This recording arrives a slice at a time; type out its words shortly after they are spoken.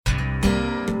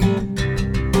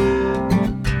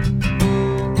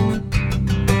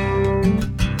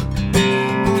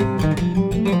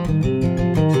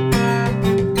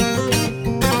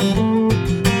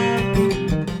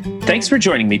for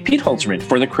joining me, Pete Holterman,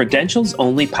 for the Credentials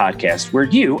Only podcast, where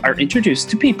you are introduced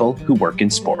to people who work in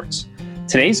sports.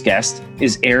 Today's guest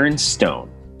is Aaron Stone,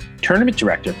 Tournament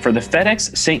Director for the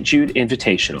FedEx St. Jude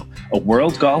Invitational, a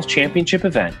World Golf Championship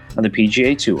event on the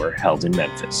PGA Tour held in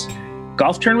Memphis.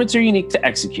 Golf tournaments are unique to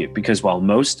execute because while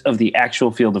most of the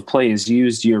actual field of play is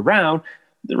used year-round,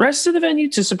 the rest of the venue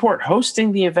to support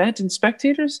hosting the event and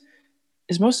spectators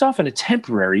is most often a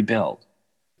temporary build.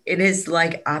 It is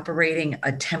like operating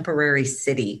a temporary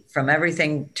city, from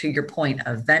everything to your point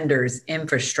of vendors,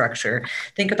 infrastructure.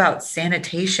 Think about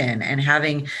sanitation and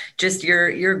having just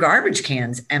your garbage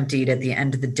cans emptied at the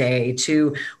end of the day,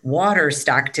 to water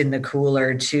stocked in the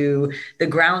cooler, to the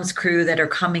grounds crew that are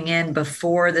coming in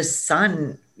before the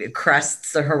sun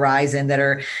crests the horizon, that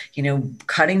are,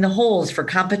 cutting the holes for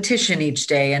competition each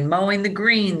day and mowing the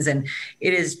greens. And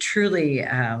it is truly,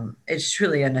 it's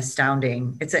an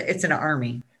astounding, it's an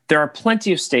army. There are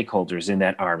plenty of stakeholders in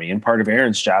that army, and part of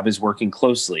Aaron's job is working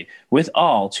closely with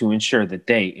all to ensure that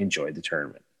they enjoy the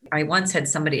tournament. I once had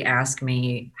somebody ask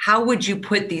me, how would you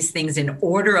put these things in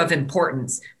order of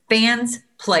importance? Fans,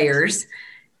 players,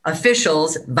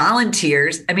 officials,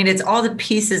 volunteers. I mean, it's all the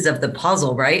pieces of the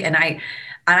puzzle, right? And I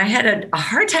had a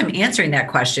hard time answering that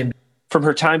question. From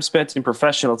her time spent in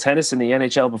professional tennis in the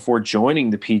NHL before joining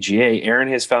the PGA, Aaron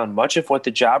has found much of what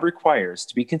the job requires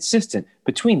to be consistent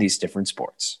between these different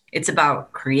sports. It's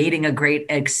about creating a great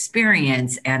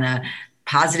experience and a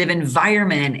positive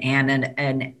environment and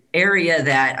an area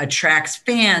that attracts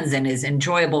fans and is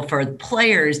enjoyable for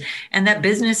players and that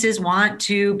businesses want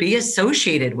to be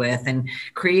associated with, and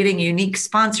creating unique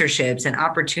sponsorships and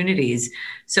opportunities.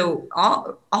 So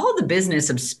all the business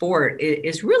of sport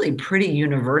is really pretty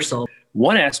universal.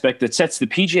 One aspect that sets the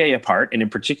PGA apart, and in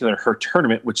particular her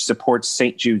tournament, which supports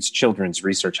St. Jude's Children's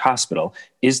Research Hospital,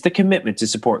 is the commitment to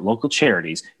support local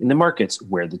charities in the markets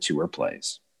where the tour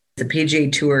plays. The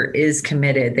PGA Tour is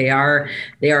committed. They are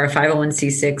a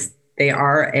 501c6. They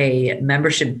are a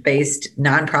membership-based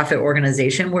nonprofit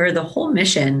organization where the whole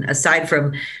mission, aside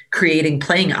from creating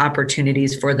playing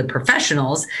opportunities for the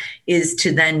professionals, is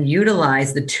to then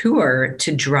utilize the tour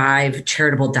to drive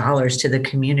charitable dollars to the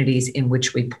communities in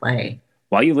which we play.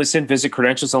 While you listen, visit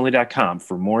credentialsonly.com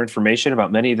for more information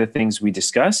about many of the things we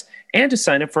discuss and to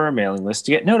sign up for our mailing list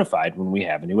to get notified when we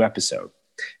have a new episode.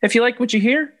 If you like what you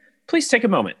hear, please take a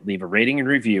moment, leave a rating and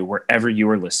review wherever you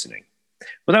are listening.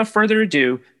 Without further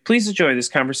ado, please enjoy this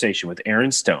conversation with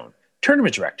Aaron Stone,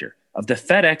 Tournament Director of the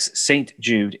FedEx St.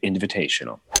 Jude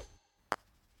Invitational.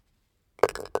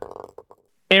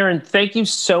 Aaron, thank you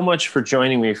so much for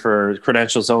joining me for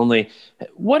Credentials Only.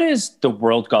 What is the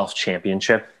World Golf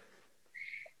Championship?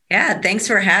 Yeah, thanks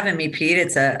for having me, Pete.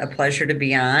 It's a pleasure to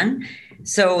be on.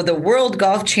 So the World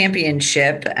Golf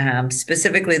Championship,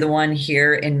 specifically the one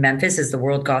here in Memphis, is the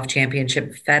World Golf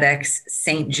Championship FedEx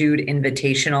St. Jude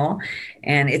Invitational.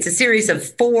 And it's a series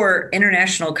of 4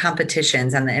 international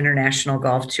competitions on the International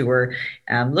Golf Tour.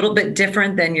 A little bit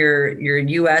different than your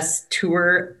U.S.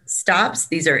 Tour stops.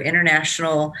 These are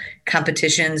international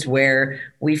competitions where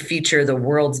we feature the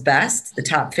world's best. The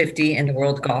top 50 in the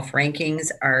World Golf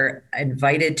Rankings are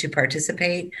invited to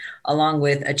participate, along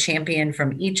with a champion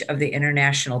from each of the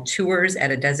international tours at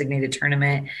a designated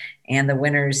tournament, and the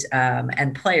winners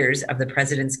and players of the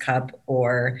President's Cup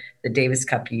or the Davis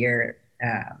Cup year.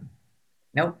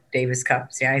 Davis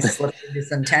Cup. See, I slipped into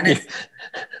some tennis.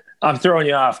 I'm throwing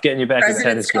you off, getting you back to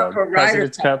tennis club.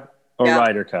 President's Cup or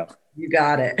Ryder Cup. You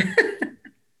got it.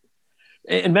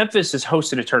 And Memphis has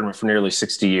hosted a tournament for nearly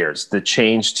 60 years. The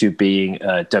change to being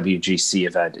a WGC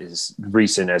event is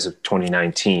recent, as of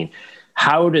 2019.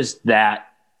 How does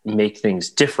that make things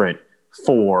different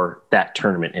for that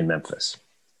tournament in Memphis?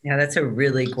 Yeah, that's a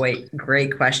really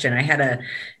great question. I had a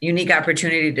unique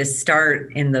opportunity to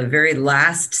start in the very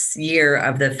last year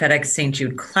of the FedEx St.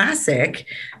 Jude Classic,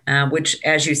 which,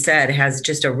 as you said, has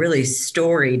just a really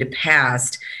storied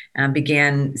past.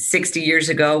 Began 60 years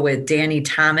ago with Danny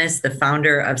Thomas, the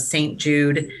founder of St.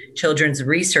 Jude Children's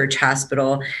Research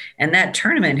Hospital. And that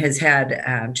tournament has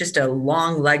had just a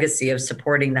long legacy of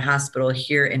supporting the hospital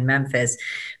here in Memphis.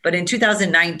 But in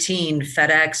 2019,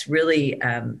 FedEx really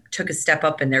took a step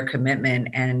up in their commitment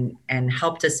and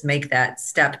helped us make that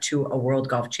step to a World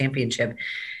Golf Championship.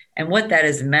 And what that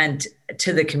has meant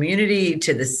to the community,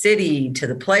 to the city, to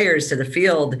the players, to the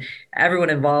field, everyone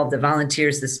involved, the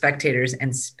volunteers, the spectators,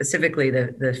 and specifically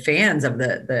the fans of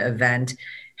the event,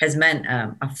 has meant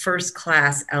a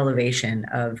first-class elevation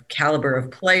of caliber of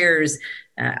players,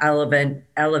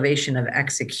 elevation of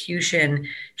execution,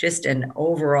 just an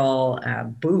overall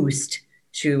boost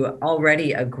to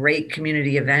already a great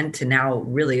community event to now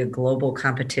really a global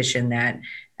competition that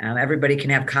Everybody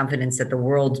can have confidence that the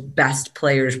world's best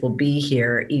players will be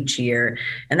here each year.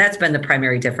 And that's been the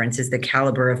primary difference, is the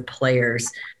caliber of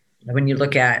players. When you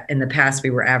look at, in the past, we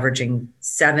were averaging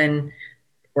 7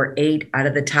 or 8 out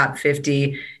of the top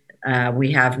 50.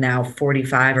 We have now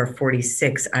 45 or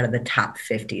 46 out of the top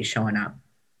 50 showing up.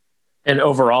 And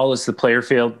overall, is the player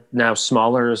field now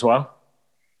smaller as well?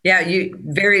 Yeah,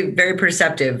 very, very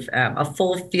perceptive. A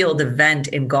full field event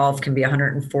in golf can be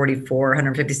 144,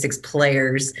 156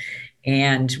 players.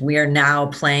 And we are now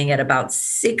playing at about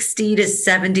 60 to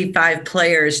 75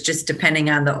 players, just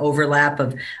depending on the overlap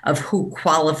of who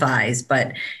qualifies.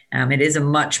 But it is a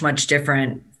much, much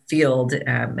different field.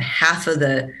 Half of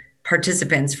the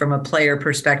participants from a player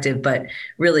perspective, but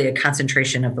really a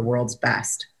concentration of the world's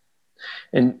best.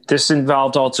 And this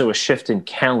involved also a shift in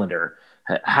calendar.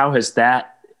 How has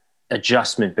that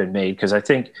adjustment been made? Because I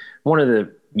think one of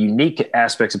the unique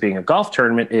aspects of being a golf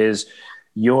tournament is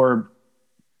your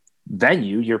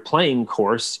venue, your playing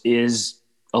course is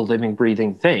a living,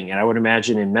 breathing thing. And I would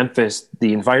imagine in Memphis,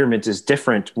 the environment is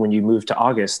different when you move to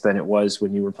August than it was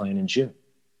when you were playing in June.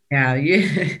 Yeah,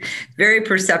 very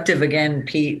perceptive again,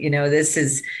 Pete. This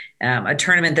is a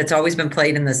tournament that's always been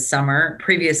played in the summer.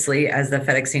 Previously, as the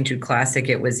FedEx St. Jude Classic,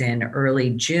 it was in early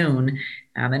June.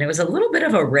 And it was a little bit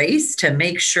of a race to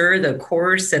make sure the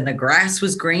course and the grass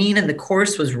was green and the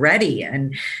course was ready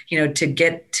and, to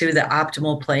get to the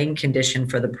optimal playing condition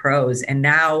for the pros. And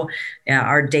now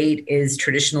our date is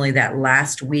traditionally that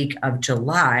last week of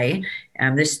July.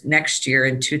 This next year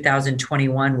in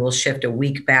 2021, we'll shift a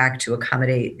week back to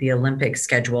accommodate the Olympic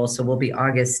schedule. So we'll be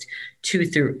August 2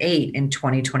 through 8 in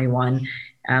 2021.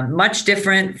 Much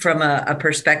different from a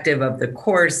perspective of the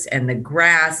course and the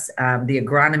grass. The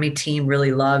agronomy team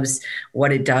really loves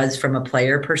what it does from a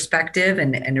player perspective,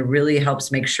 and it really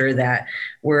helps make sure that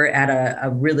we're at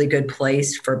a really good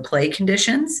place for play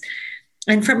conditions.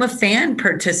 And from a fan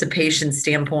participation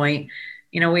standpoint,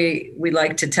 we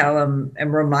like to tell them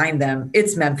and remind them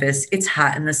it's Memphis. It's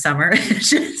hot in the summer.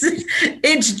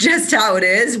 It's just how it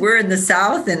is. We're in the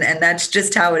South, and that's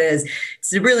just how it is.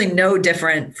 It's really no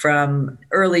different from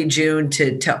early June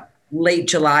to late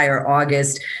July or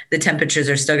August. The temperatures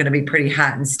are still going to be pretty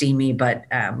hot and steamy, but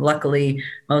luckily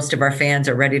most of our fans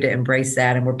are ready to embrace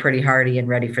that, and we're pretty hardy and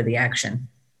ready for the action.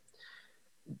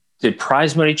 Did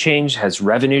prize money change? Has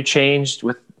revenue changed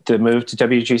with the move to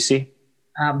WGC?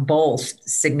 Both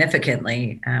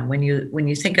significantly. When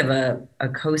you think of a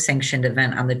co-sanctioned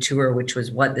event on the tour, which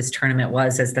was what this tournament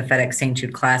was as the FedEx St.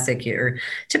 Jude Classic, you're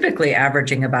typically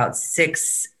averaging about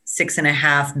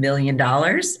 $6.5 million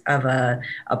of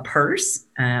a purse.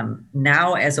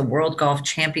 Now, as a World Golf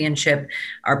Championship,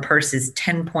 our purse is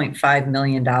 $10.5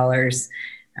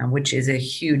 million, which is a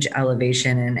huge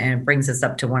elevation, and it brings us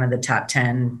up to one of the top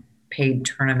 10 paid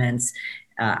tournaments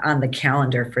on the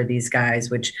calendar for these guys,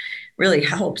 which really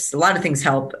helps. A lot of things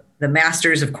help. The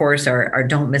Masters, of course, are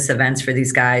don't miss events for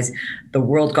these guys. The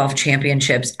World Golf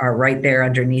Championships are right there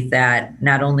underneath that,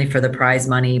 not only for the prize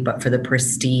money, but for the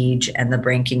prestige and the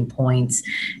ranking points.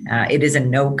 It is a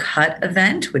no-cut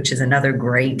event, which is another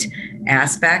great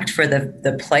aspect for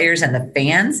the players and the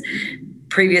fans.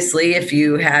 Previously, if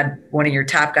you had one of your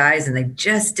top guys and they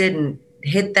just didn't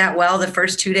hit that well the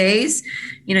first 2 days,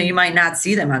 you might not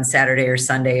see them on Saturday or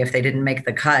Sunday if they didn't make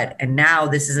the cut. And now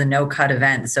this is a no-cut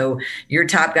event. So your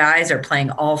top guys are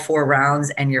playing all 4 rounds,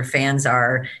 and your fans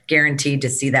are guaranteed to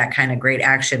see that kind of great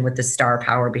action with the star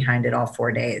power behind it all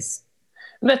 4 days.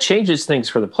 And that changes things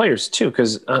for the players too,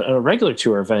 because on a regular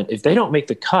tour event, if they don't make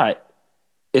the cut,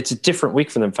 it's a different week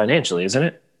for them financially, isn't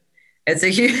it? It's a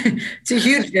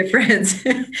huge difference.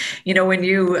 When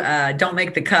you don't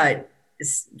make the cut,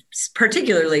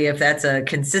 particularly if that's a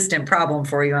consistent problem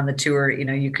for you on the tour,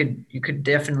 you could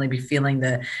definitely be feeling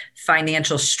the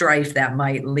financial strife that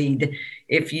might lead.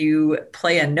 If you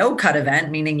play a no-cut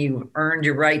event, meaning you earned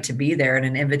your right to be there in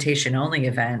an invitation-only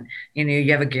event,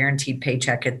 you have a guaranteed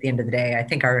paycheck at the end of the day. I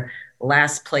think our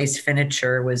last place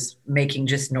finisher was making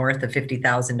just north of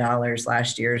 $50,000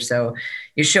 last year. So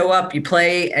you show up, you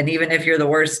play, and even if you're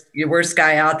your worst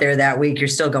guy out there that week, you're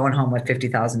still going home with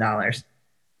 $50,000.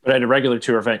 But at a regular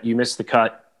tour event, you miss the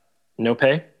cut, no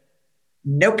pay?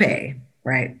 No pay,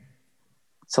 right.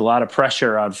 It's a lot of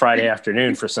pressure on Friday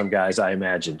afternoon for some guys, I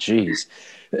imagine. Jeez.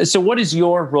 So what is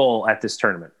your role at this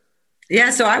tournament?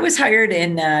 Yeah, so I was hired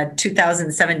in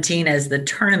 2017 as the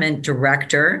tournament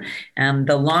director,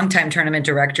 the longtime tournament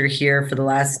director here for the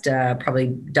last probably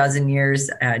dozen years.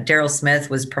 Daryl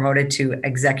Smith was promoted to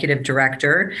executive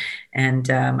director, and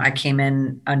I came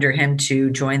in under him to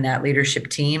join that leadership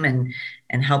team and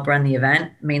help run the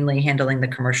event, mainly handling the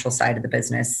commercial side of the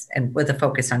business and with a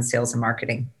focus on sales and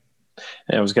marketing.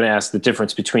 And I was going to ask the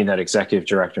difference between that executive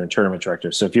director and tournament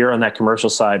director. So if you're on that commercial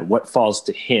side, what falls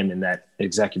to him in that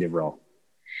executive role?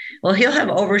 Well, he'll have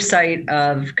oversight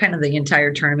of kind of the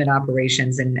entire tournament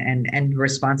operations and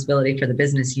responsibility for the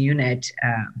business unit.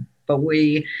 But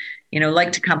we,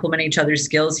 like to complement each other's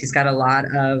skills. He's got a lot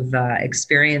of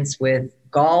experience with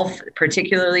golf,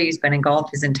 particularly. He's been in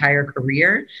golf his entire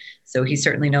career. So he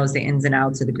certainly knows the ins and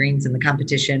outs of the greens and the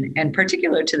competition. And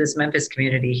particular to this Memphis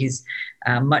community, he's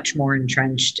much more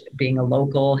entrenched being a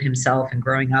local himself and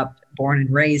growing up, born and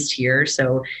raised here.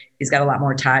 So he's got a lot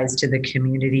more ties to the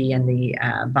community and the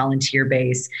volunteer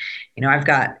base. I've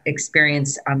got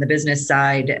experience on the business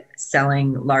side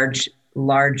selling large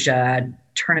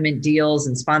tournament deals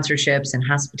and sponsorships and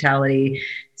hospitality.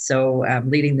 So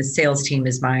leading the sales team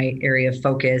is my area of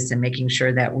focus, and making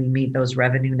sure that we meet those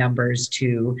revenue numbers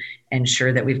to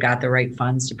ensure that we've got the right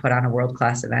funds to put on a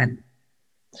world-class event.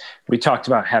 We talked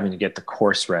about having to get the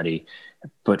course ready,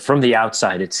 but from the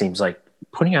outside, it seems like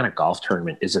putting on a golf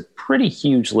tournament is a pretty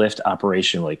huge lift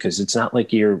operationally, because it's not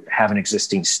like you have an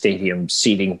existing stadium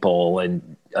seating pool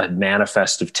and a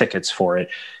manifest of tickets for it.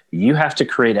 You have to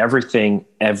create everything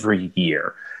every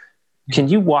year. Can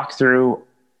you walk through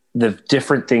the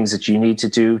different things that you need to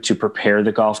do to prepare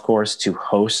the golf course to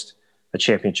host a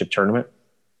championship tournament?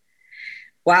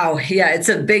 Wow. Yeah, it's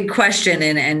a big question,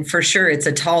 and for sure it's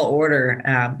a tall order,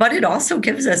 but it also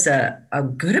gives us a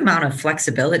good amount of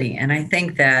flexibility. And I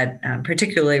think that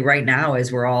particularly right now,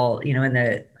 as we're all,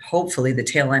 in hopefully the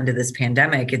tail end of this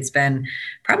pandemic, it's been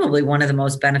probably one of the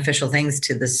most beneficial things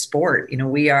to the sport.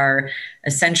 We have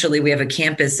a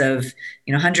campus of,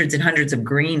 hundreds and hundreds of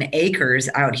green acres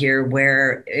out here,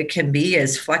 where it can be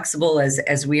as flexible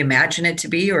as we imagine it to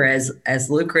be, or as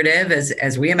lucrative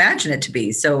as we imagine it to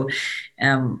be. So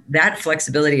that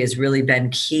flexibility has really been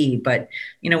key. But,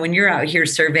 when you're out here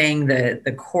surveying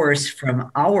the course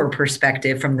from our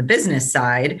perspective, from the business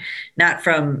side, not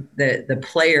from the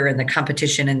player and the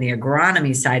competition and the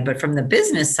agronomy side, but from the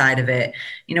business side of it,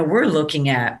 we're looking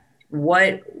at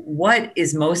what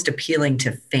is most appealing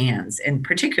to fans, and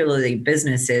particularly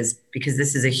businesses, because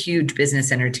this is a huge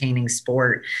business entertaining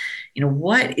sport.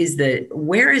 Where is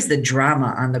the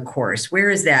drama on the course? Where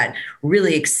is that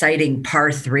really exciting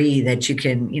par 3 that you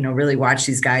can, really watch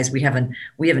these guys? We have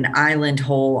an island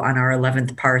hole on our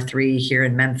 11th par 3 here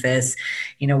in Memphis.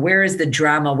 Where is the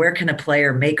drama? Where can a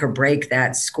player make or break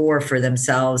that score for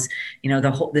themselves? The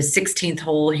 16th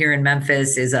hole here in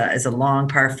Memphis is a long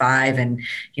par 5, and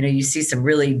you see some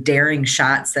really daring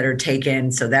shots that are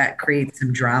taken, so that creates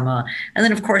some drama. And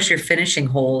then of course your finishing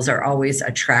holes are always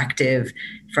attractive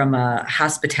from a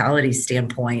hospitality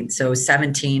standpoint. So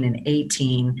 17 and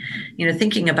 18,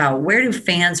 thinking about where do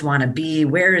fans want to be?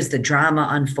 Where is the drama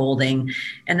unfolding?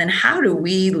 And then how do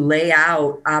we lay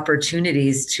out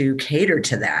opportunities to cater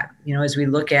to that? As we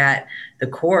look at the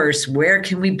course, where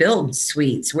can we build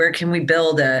suites? Where can we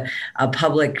build a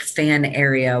public fan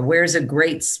area? Where's a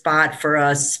great spot for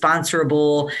a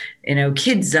sponsorable,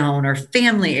 kid zone or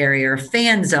family area or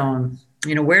fan zone?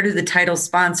 Where do the title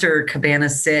sponsor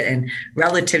cabanas sit? And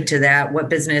relative to that, what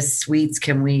business suites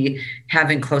can we have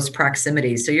in close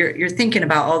proximity? So you're thinking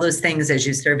about all those things as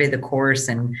you survey the course,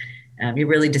 and you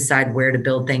really decide where to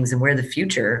build things and where the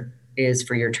future is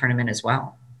for your tournament as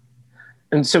well.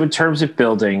 And so in terms of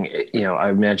building, I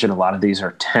imagine a lot of these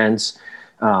are tents.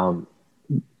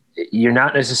 You're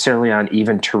not necessarily on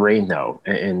even terrain though.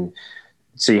 And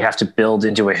so you have to build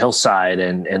into a hillside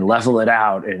and level it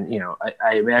out. And,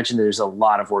 I imagine there's a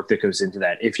lot of work that goes into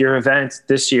that. If your event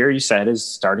this year, you said, is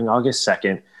starting August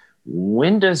 2nd,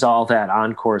 when does all that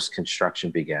on-course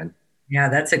construction begin? Yeah,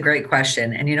 that's a great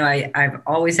question. And, I've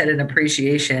always had an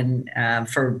appreciation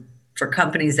for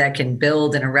companies that can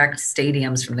build and erect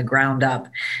stadiums from the ground up,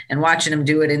 and watching them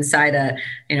do it inside a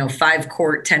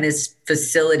 5-court tennis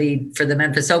facility for the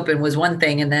Memphis Open was one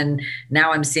thing. And then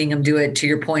now I'm seeing them do it, to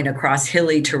your point, across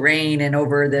hilly terrain and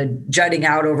over the jutting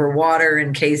out over water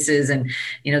in cases, and,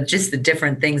 just the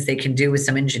different things they can do with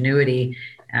some ingenuity.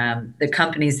 The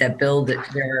companies that build it,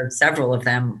 there are several of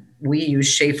them. We use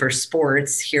Schaefer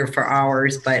Sports here for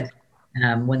ours, but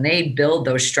when they build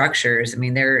those structures,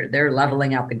 they're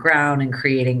leveling out the ground and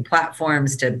creating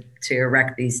platforms to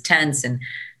erect these tents. And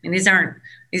these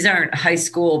aren't high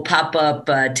school pop-up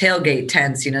tailgate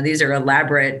tents. These are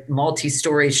elaborate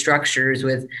multi-story structures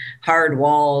with hard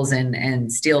walls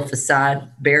and steel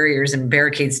facade barriers and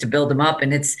barricades to build them up.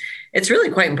 And it's really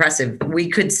quite impressive. We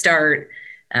could start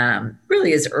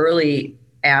really as early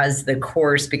as the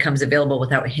course becomes available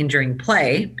without hindering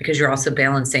play, because you're also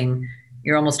balancing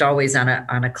you're almost always on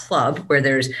a club where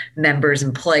there's members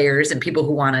and players and people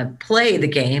who want to play the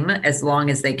game as long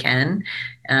as they can.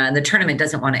 The tournament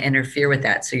doesn't want to interfere with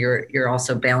that. So you're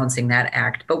also balancing that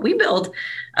act. But we build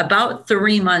about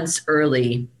 3 months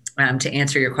early to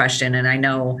answer your question. And I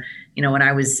know, when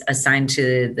I was assigned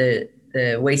to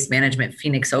the Waste Management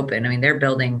Phoenix Open, I mean, they're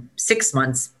building 6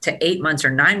 months to 8 months or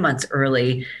 9 months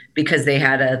early because they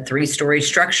had a 3-story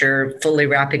structure fully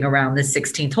wrapping around the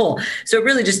 16th hole. So it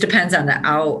really just depends on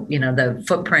the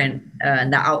footprint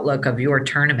and the outlook of your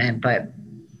tournament, but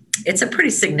it's a pretty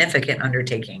significant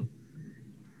undertaking.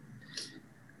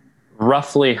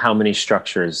 Roughly how many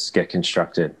structures get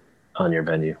constructed on your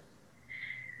venue?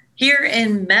 Here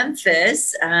in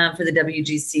Memphis, for the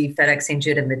WGC FedEx St.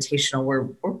 Jude Invitational, we're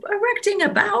erecting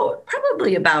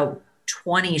probably about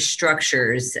 20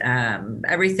 structures,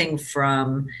 everything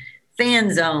from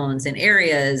fan zones and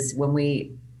areas. When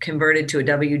we converted to a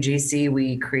WGC,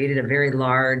 we created a very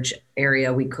large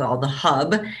area we call the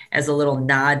hub as a little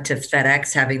nod to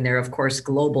FedEx having their, of course,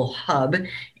 global hub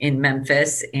in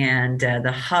Memphis. And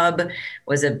the hub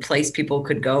was a place people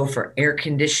could go for air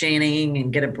conditioning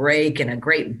and get a break, and a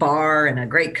great bar and a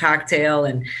great cocktail.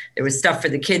 And there was stuff for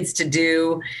the kids to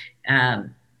do.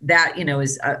 That,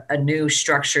 is a new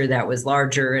structure that was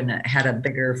larger and had a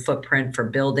bigger footprint for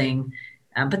building.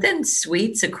 But then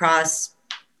suites across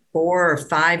 4 or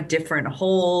 5 different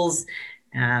holes.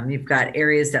 You've got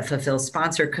areas that fulfill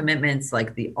sponsor commitments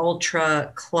like the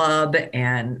Ultra Club,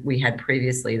 and we had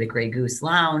previously the Grey Goose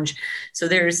Lounge. So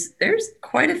there's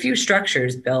quite a few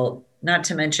structures built, not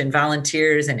to mention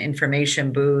volunteers and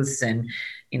information booths and,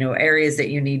 areas that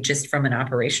you need just from an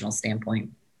operational standpoint.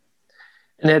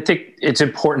 And I think it's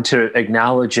important to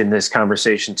acknowledge in this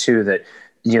conversation too that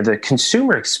the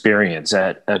consumer experience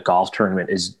at a golf tournament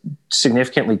is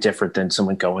significantly different than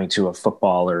someone going to a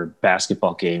football or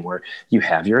basketball game where you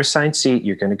have your assigned seat,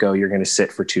 you're going to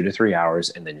sit for 2 to 3 hours,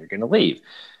 and then you're going to leave.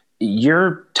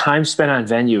 Your time spent on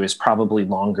venue is probably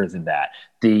longer than that.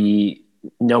 The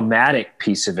nomadic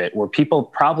piece of it, where people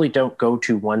probably don't go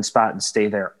to one spot and stay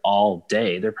there all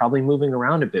day, they're probably moving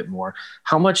around a bit more.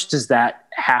 How much does that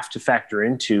have to factor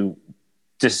into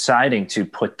deciding to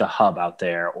put the hub out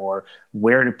there, or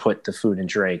where to put the food and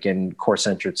drink and course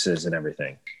entrances and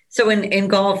everything? So in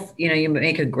golf, you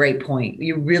make a great point.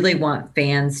 You really want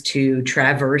fans to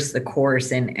traverse the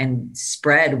course and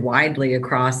spread widely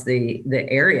across the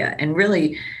area. And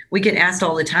really, we get asked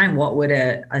all the time, what would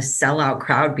a sellout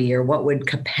crowd be, or what would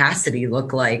capacity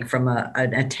look like from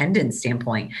an attendance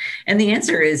standpoint? And the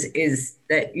answer is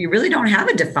that you really don't have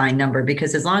a defined number,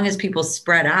 because as long as people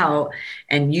spread out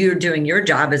and you're doing your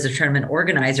job as a tournament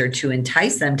organizer to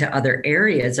entice them to other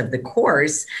areas of the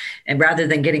course, and rather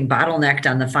than getting bottlenecked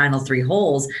on the final 3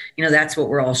 holes, that's what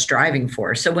we're all striving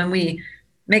for. So when we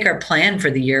make our plan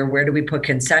for the year, where do we put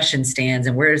concession stands,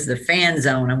 and where's the fan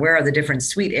zone, and where are the different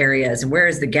suite areas, and where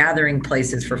is the gathering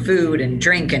places for food and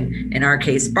drink, and in our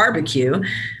case, barbecue,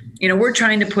 we're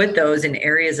trying to put those in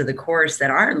areas of the course that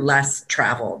are less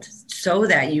traveled so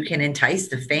that you can entice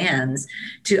the fans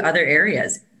to other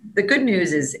areas. The good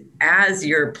news is, as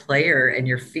your player and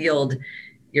your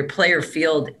player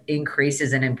field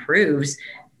increases and improves,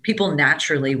 people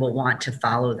naturally will want to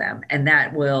follow them. And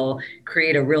that will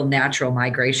create a real natural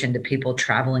migration to people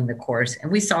traveling the course.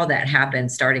 And we saw that happen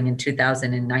starting in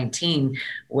 2019,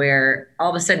 where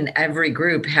all of a sudden every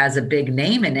group has a big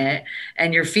name in it.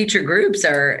 And your feature groups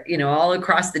are, all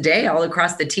across the day, all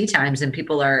across the tee times. And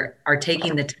people are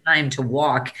taking the time to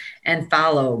walk and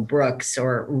follow Brooks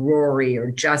or Rory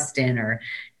or Justin, or,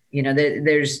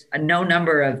 there's no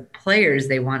number of players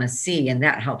they want to see. And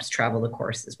that helps travel the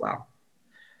course as well.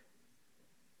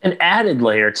 An added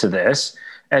layer to this,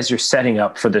 as you're setting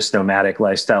up for this nomadic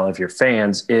lifestyle of your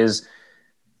fans, is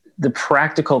the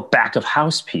practical back of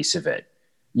house piece of it.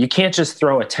 You can't just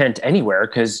throw a tent anywhere,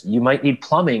 because you might need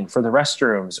plumbing for the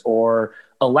restrooms or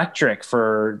electric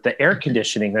for the air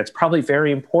conditioning. That's probably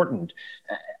very important.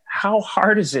 How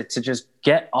hard is it to just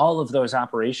get all of those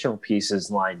operational pieces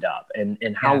lined up? And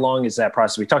how long is that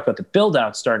process? We talked about the build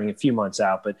out starting a few months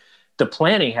out, but the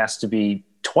planning has to be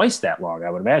twice that long,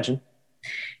 I would imagine.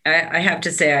 I have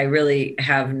to say, I really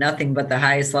have nothing but the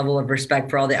highest level of respect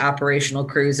for all the operational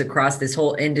crews across this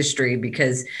whole industry,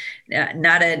 because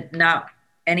not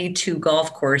any 2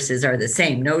 golf courses are the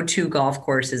same. No 2 golf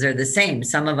courses are the same.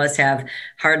 Some of us have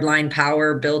hardline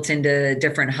power built into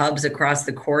different hubs across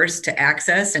the course to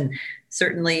access. And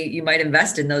certainly you might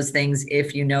invest in those things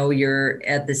if you're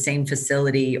at the same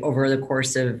facility over the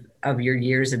course of of your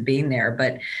years of being there.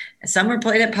 But some are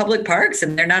played at public parks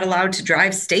and they're not allowed to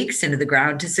drive stakes into the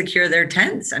ground to secure their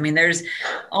tents. I mean, there's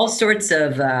all sorts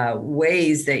of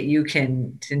ways that you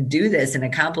can do this and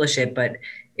accomplish it, but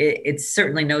it's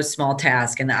certainly no small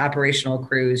task. And the operational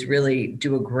crews really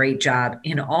do a great job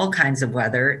in all kinds of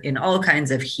weather, in all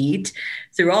kinds of heat,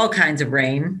 through all kinds of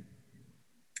rain.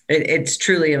 It's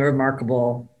truly a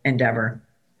remarkable endeavor.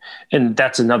 And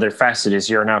that's another facet, is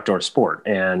you're an outdoor sport.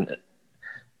 And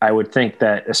I would think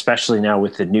that, especially now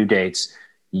with the new dates,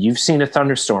 you've seen a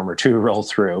thunderstorm or two roll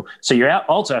through. So you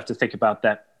also have to think about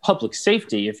that public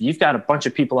safety. If you've got a bunch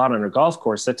of people out on a golf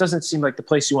course, that doesn't seem like the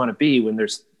place you want to be when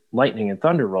there's lightning and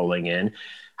thunder rolling in.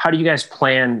 How do you guys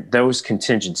plan those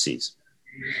contingencies?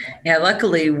 Yeah,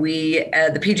 luckily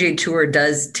the PGA Tour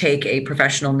does take a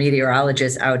professional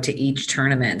meteorologist out to each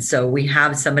tournament. So we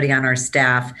have somebody on our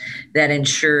staff that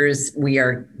ensures we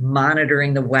are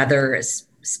monitoring the weather.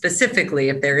 Specifically,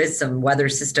 if there is some weather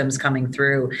systems coming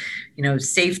through,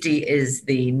 safety is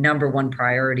the number one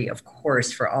priority, of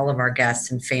course, for all of our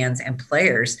guests and fans and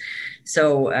players.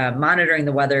 So monitoring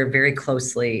the weather very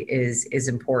closely is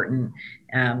important.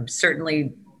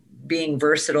 Certainly being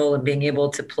versatile and being able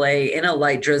to play in a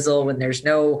light drizzle when there's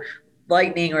no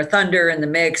lightning or thunder in the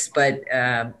mix, but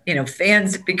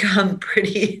fans become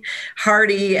pretty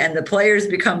hardy and the players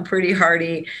become pretty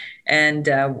hardy. And,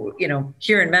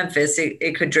 here in Memphis,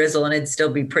 it could drizzle and it'd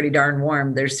still be pretty darn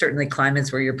warm. There's certainly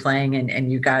climates where you're playing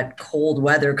and you got cold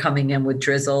weather coming in with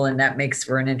drizzle, and that makes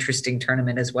for an interesting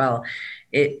tournament as well.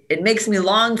 It makes me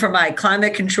long for my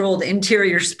climate controlled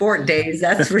interior sport days.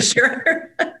 That's for sure.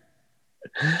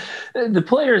 The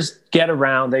players get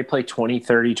around, they play 20,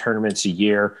 30 tournaments a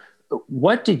year.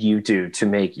 What did you do to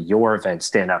make your event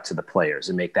stand out to the players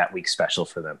and make that week special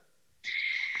for them?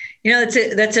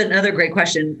 That's another great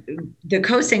question. The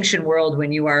co-sanctioned world,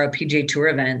 when you are a PGA Tour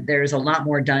event, there's a lot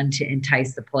more done to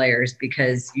entice the players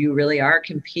because you really are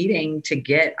competing to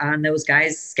get on those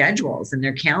guys' schedules and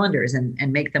their calendars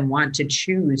and make them want to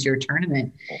choose your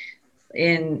tournament.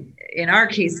 In our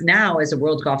case now, as a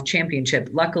World Golf Championship,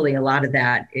 luckily a lot of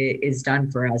that is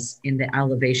done for us in the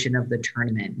elevation of the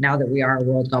tournament. Now that we are a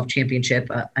World Golf Championship,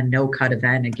 a no-cut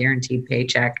event, a guaranteed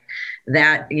paycheck,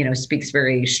 that speaks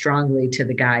very strongly to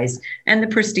the guys. And the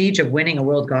prestige of winning a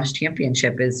World Golf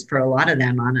Championship is, for a lot of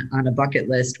them, on a bucket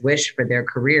list wish for their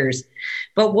careers.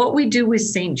 But what we do with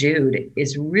St. Jude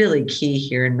is really key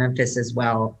here in Memphis as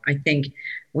well. I think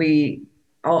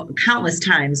countless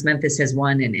times Memphis has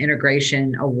won an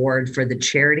integration award for the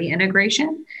charity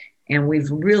integration. And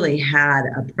we've really had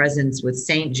a presence with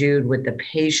St. Jude, with the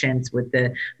patients, with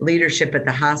the leadership at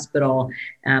the hospital,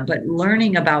 but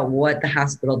learning about what the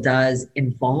hospital does,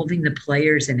 involving the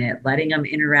players in it, letting them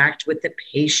interact with the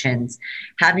patients,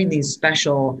 having these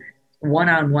special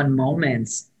one-on-one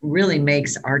moments really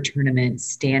makes our tournament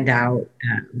stand out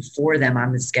for them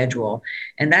on the schedule.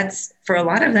 And that's, for a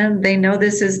lot of them, they know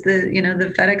this is the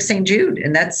FedEx St. Jude.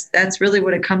 And that's really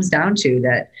what it comes down to,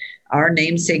 that our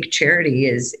namesake charity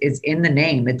is in the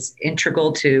name. It's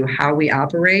integral to how we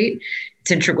operate.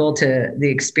 It's integral to the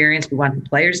experience we want the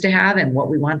players to have and what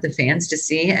we want the fans to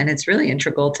see. And it's really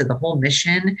integral to the whole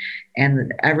mission,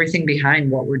 and everything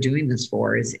behind what we're doing this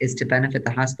for is to benefit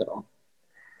the hospital.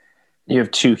 You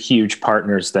have two huge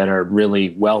partners that are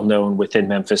really well known within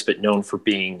Memphis, but known for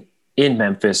being in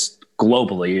Memphis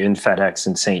globally, in FedEx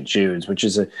and St. Jude's, which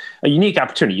is a unique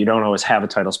opportunity. You don't always have a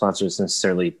title sponsor that's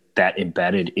necessarily that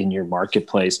embedded in your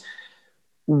marketplace.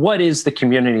 What is the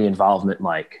community involvement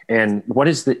like? And what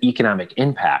is the economic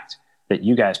impact that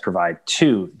you guys provide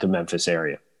to the Memphis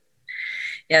area?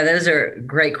 Yeah, those are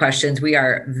great questions. We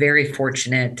are very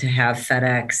fortunate to have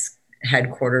FedEx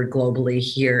headquartered globally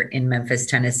here in Memphis,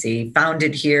 Tennessee,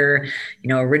 founded here,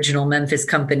 original Memphis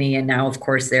company. And now, of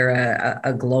course, they're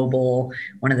a global,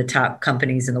 one of the top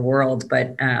companies in the world,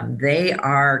 but they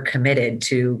are committed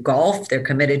to golf. They're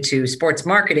committed to sports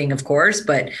marketing, of course,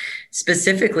 but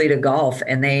specifically to golf.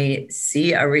 And they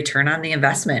see a return on the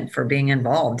investment for being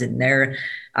involved. And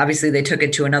obviously, they took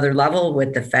it to another level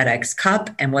with the FedEx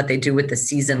Cup and what they do with the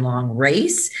season-long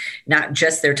race, not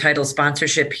just their title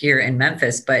sponsorship here in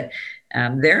Memphis, but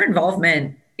their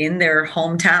involvement in their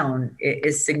hometown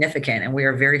is significant. And we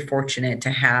are very fortunate to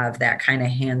have that kind of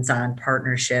hands-on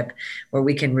partnership where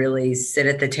we can really sit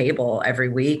at the table every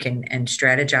week and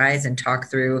strategize and talk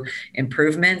through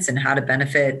improvements and how to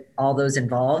benefit all those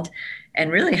involved, and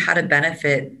really how to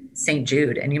benefit St.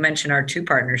 Jude. And you mentioned our two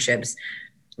partnerships.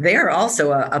 They are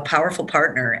also a powerful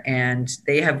partner, and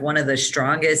they have one of the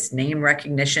strongest name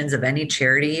recognitions of any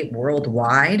charity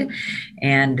worldwide.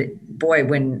 And boy,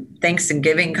 when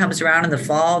Thanksgiving comes around in the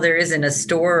fall, there isn't a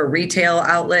store or retail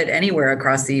outlet anywhere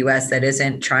across the US that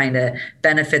isn't trying to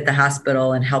benefit the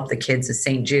hospital and help the kids of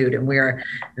St. Jude. And we are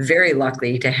very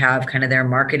lucky to have kind of their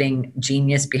marketing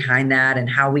genius behind that, and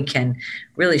how we can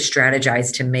really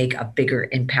strategize to make a bigger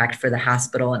impact for the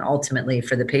hospital and ultimately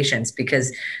for the patients,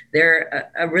 because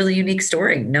they're a really unique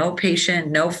story. No patient,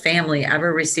 no family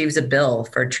ever receives a bill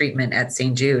for treatment at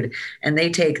St. Jude, and they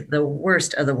take the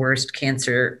worst of the worst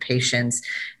cancer patients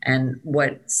and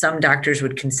what some doctors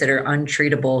would consider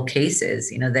untreatable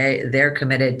cases. They're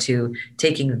committed to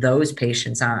taking those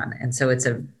patients on, and so it's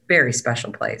a very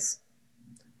special place.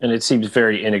 And it seems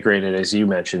very integrated, as you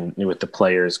mentioned, with the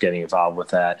players getting involved with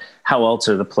that. How else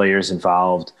are the players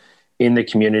involved in the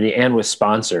community and with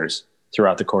sponsors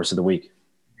throughout the course of the week?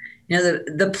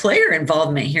 The player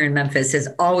involvement here in Memphis has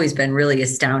always been really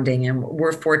astounding, and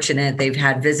we're fortunate. They've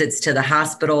had visits to the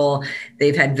hospital.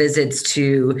 They've had visits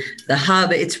to the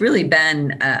hub. It's really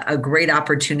been a great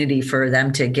opportunity for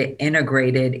them to get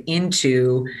integrated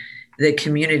into the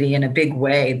community in a big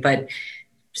way. But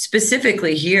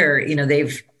specifically here,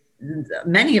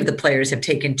 many of the players have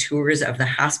taken tours of the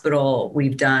hospital.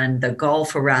 We've done the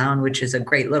golf around, which is a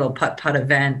great little putt-putt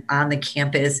event on the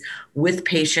campus with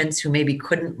patients who maybe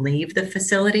couldn't leave the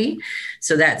facility.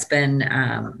 So that's been,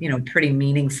 pretty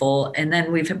meaningful. And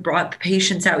then we've brought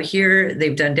patients out here.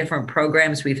 They've done different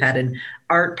programs. We've had an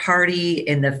art party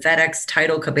in the FedEx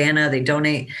Title Cabana. They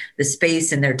donate the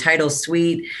space in their title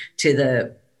suite to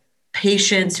the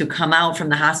patients who come out from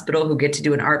the hospital, who get to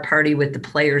do an art party with the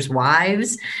players'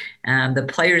 wives. The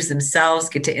players themselves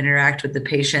get to interact with the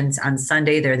patients on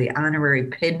Sunday. They're the honorary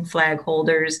pin flag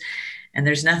holders. And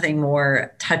there's nothing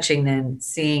more touching than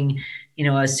seeing, a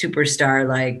superstar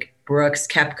like Brooks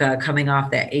Koepka coming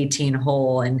off that 18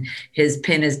 hole, and his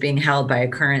pin is being held by a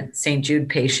current St. Jude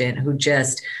patient who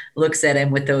just looks at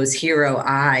him with those hero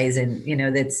eyes. And,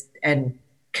 and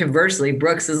conversely,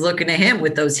 Brooks is looking at him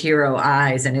with those hero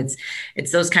eyes. And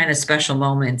it's those kind of special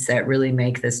moments that really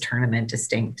make this tournament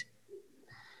distinct.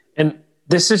 And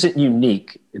this isn't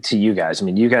unique to you guys. I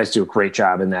mean, you guys do a great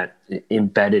job, in that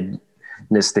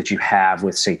embeddedness that you have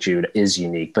with St. Jude is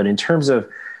unique. But in terms of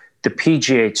the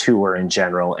PGA Tour in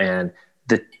general and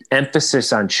the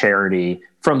emphasis on charity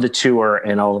from the tour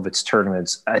and all of its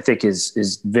tournaments, I think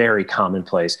is very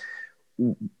commonplace.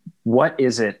 What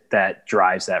is it that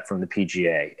drives that from the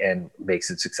PGA and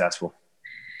makes it successful?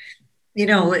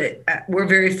 We're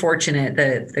very fortunate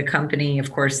that the company,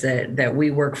 of course, that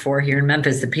we work for here in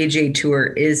Memphis, the PGA Tour,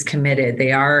 is committed.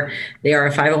 They are a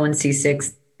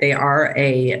 501c6. They are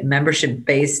a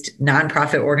membership-based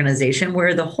nonprofit organization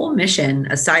where the whole mission,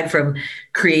 aside from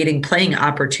creating playing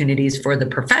opportunities for the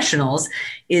professionals,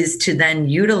 is to then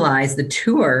utilize the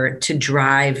tour to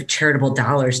drive charitable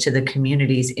dollars to the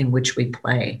communities in which we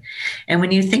play. And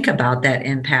when you think about that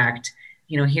impact,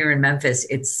 here in Memphis,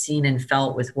 it's seen and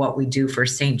felt with what we do for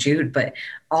St. Jude, but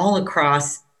all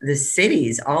across the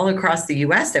cities, all across the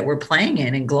US that we're playing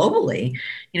in and globally,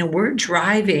 we're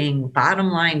driving bottom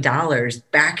line dollars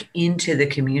back into the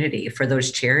community for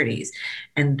those charities.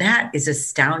 And that is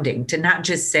astounding, to not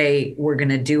just say we're going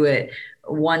to do it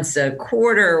once a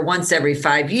quarter, once every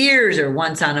 5 years, or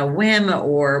once on a whim,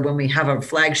 or when we have a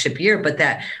flagship year, but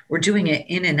that we're doing it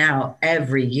in and out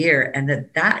every year. And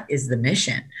that is the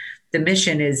mission. The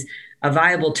mission is a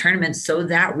viable tournament so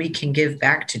that we can give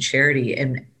back to charity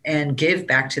and give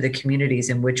back to the communities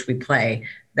in which we play.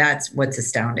 That's what's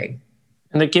astounding.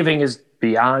 And the giving is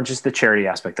beyond just the charity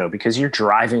aspect, though, because you're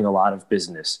driving a lot of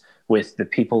business with the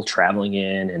people traveling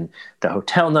in and the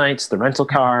hotel nights, the rental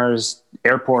cars,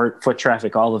 airport, foot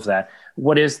traffic, all of that.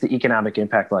 What is the economic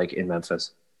impact like in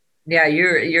Memphis? Yeah,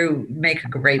 you make a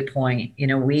great point.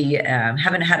 We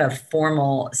haven't had a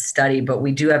formal study, but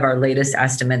we do have our latest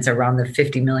estimates around the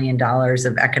 $50 million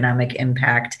of economic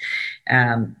impact.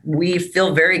 We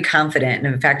feel very confident.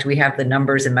 And in fact, we have the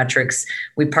numbers and metrics.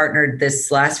 We partnered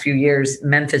this last few years.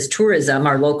 Memphis Tourism,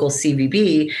 our local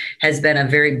CVB, has been a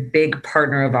very big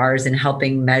partner of ours in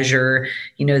helping measure,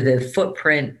 the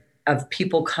footprint of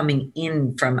people coming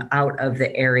in from out of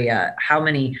the area. How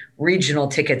many regional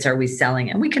tickets are we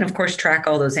selling? And we can, of course, track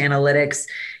all those analytics,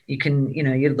 You can,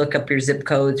 you look up your zip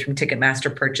codes from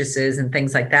Ticketmaster purchases and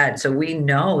things like that. So we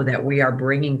know that we are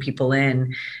bringing people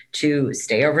in to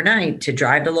stay overnight, to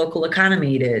drive the local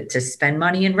economy, to spend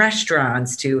money in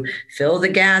restaurants, to fill the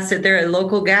gas at their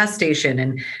local gas station.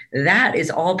 And that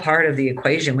is all part of the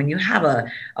equation. When you have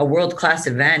a world-class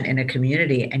event in a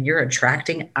community and you're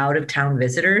attracting out-of-town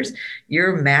visitors,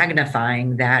 you're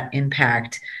magnifying that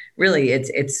impact. Really,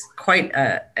 it's quite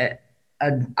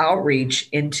an outreach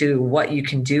into what you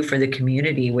can do for the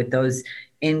community with those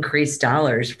increased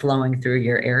dollars flowing through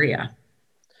your area.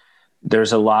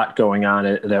 There's a lot going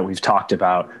on that we've talked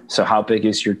about. So how big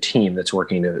is your team that's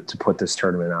working to put this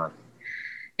tournament on?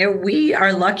 We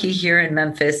are lucky here in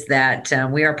Memphis that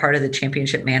we are part of the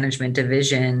championship management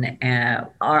division,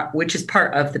 which is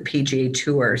part of the PGA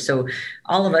Tour. So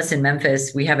all of us in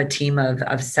Memphis, we have a team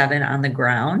of 7 on the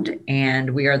ground,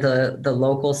 and we are the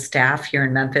local staff here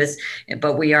in Memphis,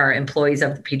 but we are employees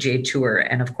of the PGA Tour.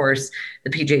 And of course,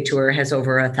 the PGA Tour has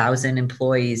over 1,000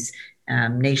 employees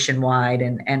nationwide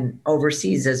and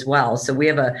overseas as well. So we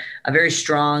have a very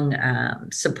strong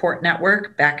support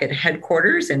network back at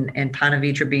headquarters in Ponte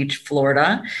Vedra Beach,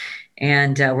 Florida.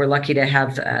 And we're lucky to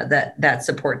have that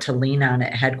support to lean on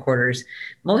at headquarters.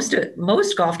 Most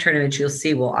golf tournaments you'll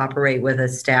see will operate with a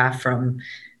staff from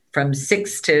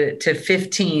 6 to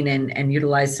 15 and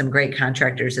utilize some great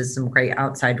contractors as some great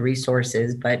outside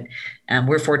resources. But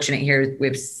we're fortunate here. We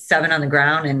have 7 on the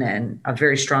ground and a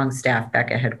very strong staff back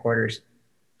at headquarters.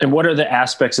 And what are the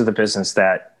aspects of the business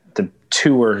that the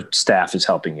tour staff is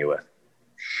helping you with?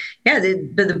 Yeah,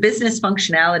 the business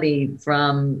functionality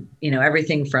from,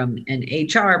 everything from an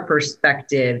HR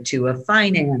perspective to a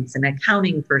finance and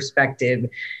accounting perspective,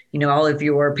 all of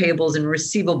your payables and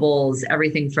receivables,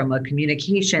 everything from a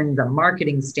communications, a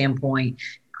marketing standpoint,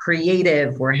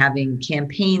 creative, we're having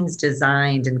campaigns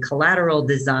designed and collateral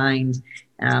designed,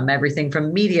 everything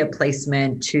from media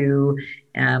placement to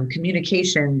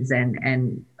communications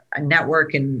and a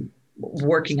network and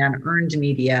working on earned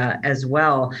media as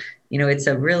well.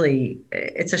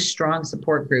 It's a strong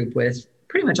support group with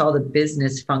pretty much all the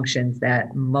business functions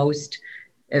that most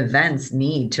events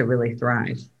need to really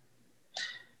thrive.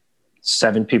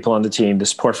 7 people on the team, the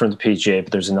support from the PGA,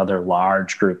 but there's another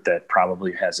large group that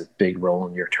probably has a big role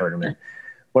in your tournament.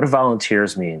 What do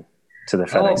volunteers mean to the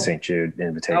FedEx St. Jude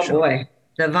Invitational? Oh boy,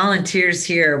 the volunteers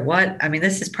here,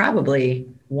 this is probably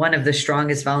one of the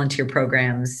strongest volunteer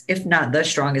programs, if not the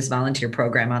strongest volunteer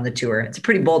program on the tour. It's a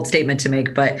pretty bold statement to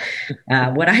make, but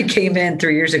when I came in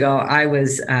 3 years ago, I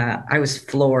was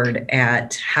floored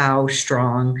at how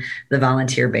strong the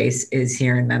volunteer base is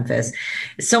here in Memphis.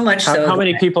 So much so. How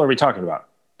many people are we talking about?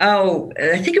 Oh,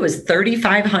 I think it was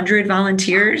 3,500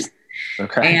 volunteers.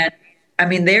 Okay. And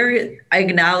they're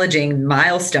acknowledging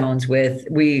milestones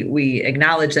we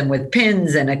acknowledge them with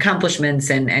pins and accomplishments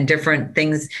and different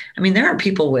things. There are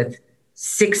people with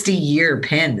 60-year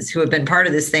pins who have been part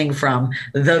of this thing from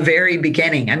the very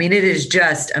beginning. It is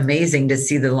just amazing to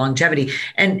see the longevity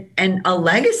and a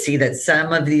legacy that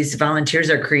some of these volunteers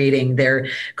are creating. Their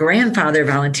grandfather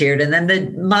volunteered, and then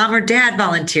the mom or dad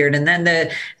volunteered, and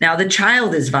then now the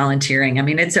child is volunteering.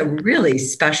 It's a really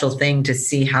special thing to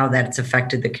see how that's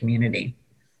affected the community.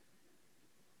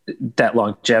 That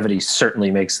longevity certainly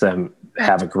makes them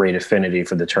have a great affinity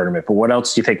for the tournament. But what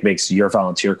else do you think makes your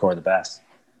volunteer corps the best?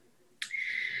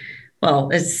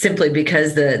 Well, it's simply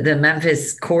because the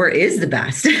Memphis core is the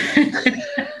best.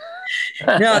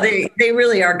 No, they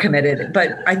really are committed.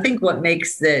 But I think what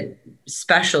makes it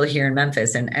special here in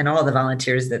Memphis and all the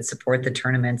volunteers that support the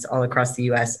tournaments all across the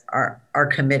U.S. are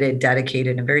committed,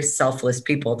 dedicated, and very selfless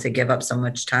people to give up so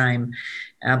much time.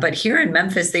 But here in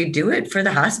Memphis, they do it for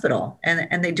the hospital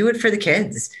and they do it for the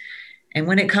kids. And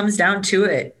when it comes down to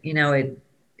it,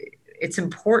 it's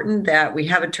important that we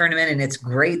have a tournament, and it's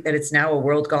great that it's now a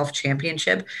World Golf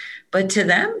Championship. But to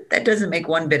them, that doesn't make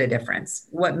one bit of difference.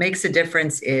 What makes a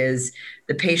difference is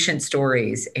the patient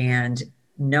stories and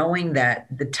knowing that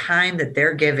the time that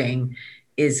they're giving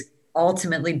is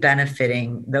ultimately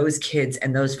benefiting those kids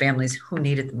and those families who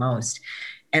need it the most.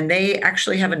 And they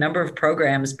actually have a number of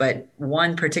programs, but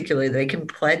one particularly, they can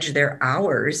pledge their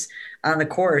hours on the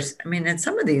course. And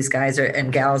some of these guys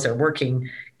and gals are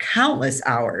working countless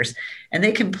hours, and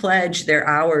they can pledge their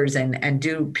hours and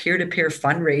do peer-to-peer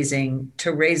fundraising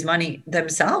to raise money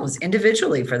themselves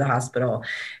individually for the hospital.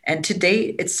 And to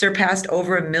date, it's surpassed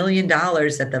over $1 million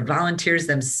that the volunteers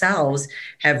themselves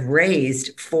have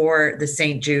raised for the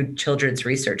St. Jude Children's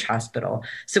Research Hospital.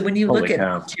 So when you look at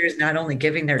volunteers not only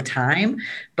giving their time,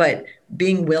 but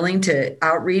being willing to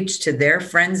outreach to their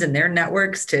friends and their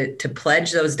networks to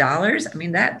pledge those dollars,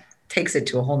 that takes it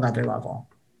to a whole nother level.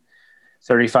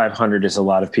 3,500 is a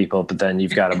lot of people, but then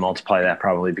you've got to multiply that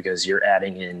probably because you're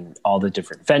adding in all the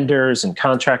different vendors and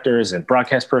contractors and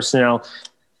broadcast personnel.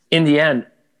 In the end,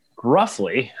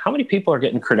 roughly, how many people are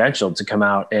getting credentialed to come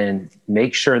out and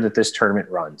make sure that this tournament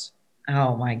runs?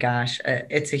 Oh my gosh,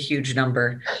 it's a huge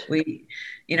number. We've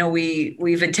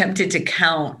attempted to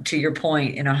count, to your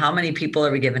point, how many people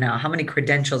are we giving out? How many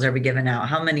credentials are we giving out?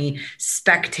 How many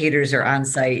spectators are on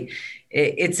site?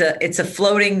 It's a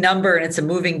floating number and it's a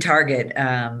moving target.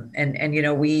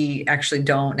 We actually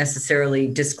don't necessarily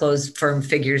disclose firm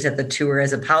figures at the tour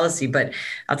as a policy, but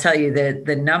I'll tell you that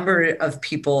the number of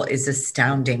people is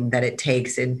astounding that it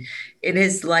takes. And it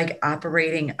is like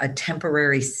operating a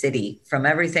temporary city, from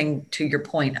everything, to your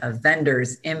point, of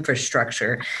vendors,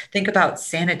 infrastructure. Think about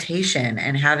sanitation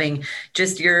and having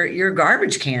just your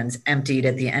garbage cans emptied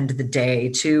at the end of the day,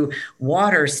 to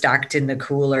water stocked in the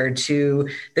cooler, to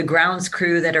the grounds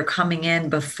crew that are coming in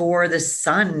before the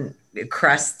sun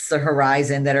crests the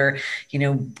horizon, that are,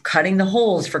 cutting the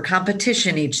holes for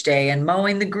competition each day and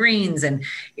mowing the greens. And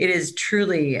it is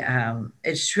truly,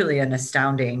 it's truly an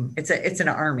astounding, it's an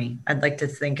army. I'd like to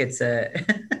think it's a,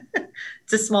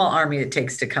 it's a small army it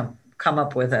takes to come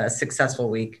up with a successful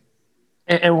week.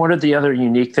 And one of the other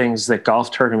unique things that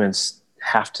golf tournaments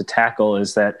have to tackle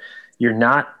is that you're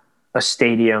not a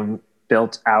stadium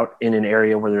built out in an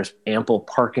area where there's ample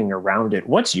parking around it.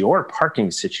 What's your parking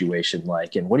situation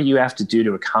like? And what do you have to do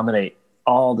to accommodate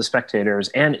all the spectators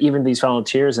and even these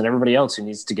volunteers and everybody else who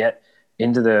needs to get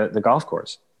into the golf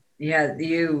course? Yeah,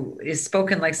 you is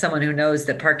spoken like someone who knows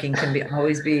that parking can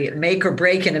always be make or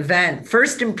break an event.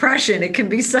 First impression, it can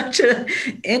be such an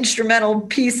instrumental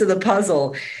piece of the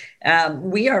puzzle.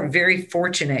 We are very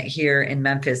fortunate here in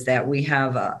Memphis that we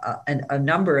have a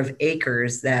number of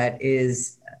acres that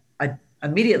is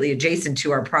immediately adjacent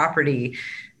to our property.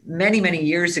 Many, many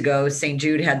years ago, St.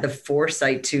 Jude had the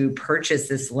foresight to purchase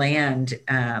this land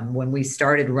when we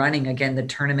started running, again, the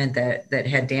tournament that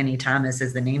had Danny Thomas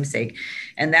as the namesake.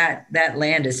 And that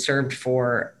land is served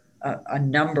for a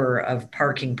number of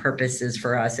parking purposes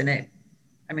for us. And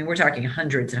we're talking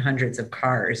hundreds and hundreds of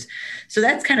cars. So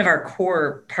that's kind of our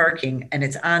core parking, and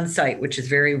it's on site, which is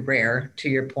very rare, to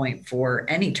your point, for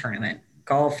any tournament,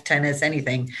 golf, tennis,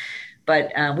 anything.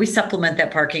 But we supplement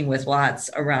that parking with lots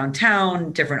around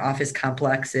town, different office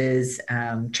complexes,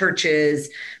 churches,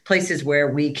 places where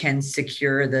we can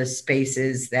secure the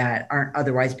spaces that aren't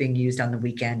otherwise being used on the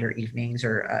weekend or evenings,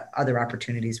 or other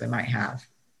opportunities we might have.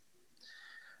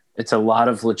 It's a lot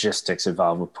of logistics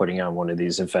involved with putting on one of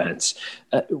these events.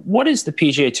 What is the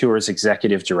PGA Tour's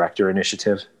Executive Director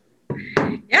Initiative?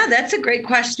 Yeah, that's a great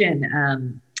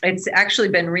question. It's actually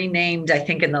been renamed, I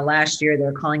think, in the last year.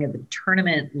 They're calling it the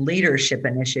Tournament Leadership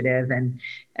Initiative. And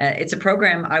it's a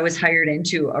program I was hired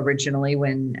into originally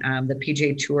when the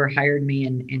PGA Tour hired me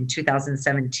in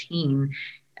 2017.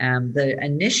 The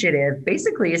initiative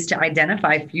basically is to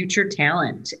identify future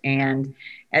talent. And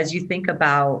as you think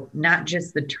about not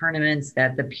just the tournaments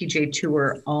that the PGA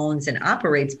Tour owns and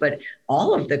operates, but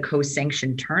all of the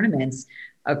co-sanctioned tournaments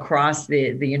across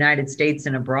the United States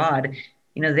and abroad,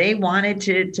 they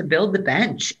wanted to build the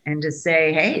bench and to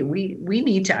say, hey, we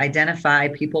need to identify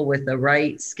people with the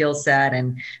right skill set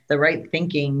and the right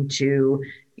thinking to,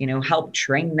 help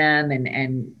train them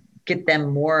and get them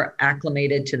more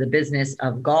acclimated to the business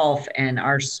of golf and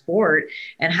our sport.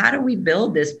 And how do we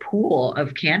build this pool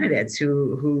of candidates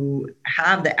who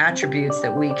have the attributes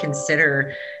that we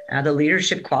consider the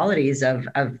leadership qualities of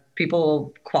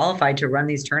people qualified to run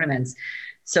these tournaments?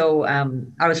 So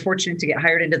I was fortunate to get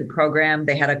hired into the program.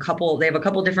 They have a couple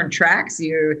different tracks.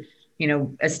 You're,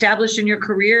 established in your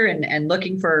career and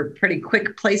looking for pretty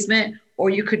quick placement,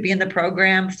 or you could be in the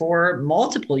program for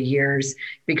multiple years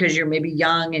because you're maybe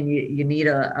young and you need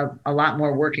a lot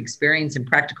more work experience and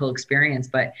practical experience.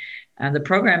 But the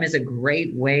program is a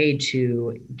great way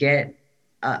to get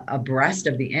abreast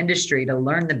of the industry, to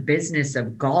learn the business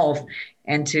of golf,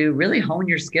 and to really hone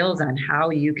your skills on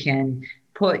how you can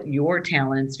put your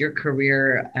talents, your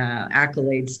career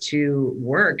accolades to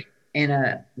work in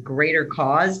a greater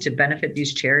cause to benefit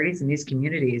these charities and these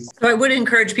communities. So I would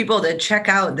encourage people to check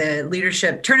out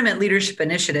the Tournament Leadership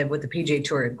Initiative with the PGA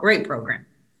Tour. Great program.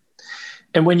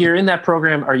 And when you're in that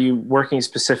program, are you working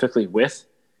specifically with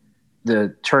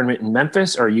the tournament in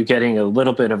Memphis, or are you getting a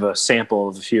little bit of a sample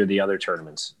of a few of the other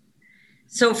tournaments?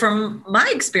 So from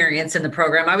my experience in the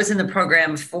program, I was in the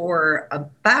program for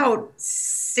about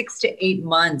 6 to 8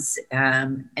 months.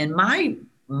 And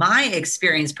my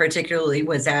experience particularly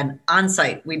was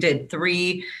on-site. We did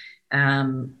three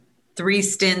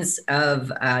stints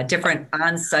of different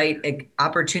on-site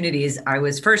opportunities. I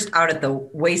was first out at the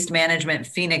Waste Management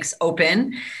Phoenix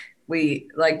Open. we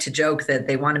like to joke that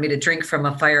they wanted me to drink from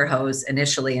a fire hose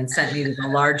initially and sent me to the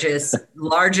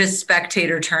largest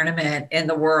spectator tournament in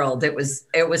the world. It was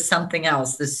something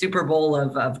else, the Super Bowl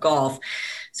of golf.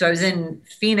 So I was in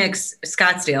Phoenix,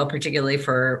 Scottsdale, particularly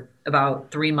for about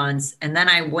 3 months. And then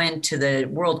I went to the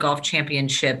World Golf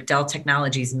Championship Dell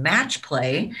Technologies match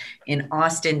play in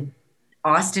Austin,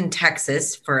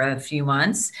 Texas for a few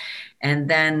months. And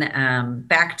then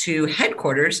back to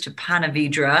headquarters to Ponte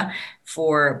Vedra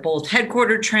for both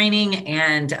headquarter training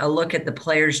and a look at the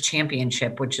Players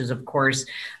Championship, which is, of course,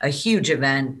 a huge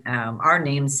event. Our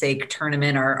namesake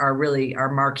tournament, our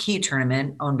marquee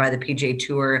tournament owned by the PGA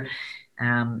Tour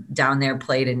down there,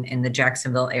 played in the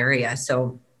Jacksonville area.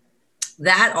 So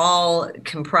that all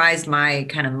comprised my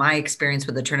experience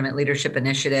with the Tournament Leadership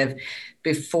Initiative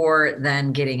before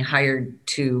then getting hired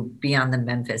to be on the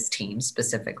Memphis team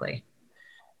specifically.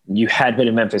 You had been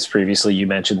in Memphis previously. You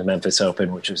mentioned the Memphis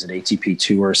Open, which was an ATP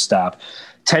Tour stop.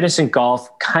 Tennis and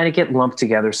golf kind of get lumped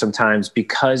together sometimes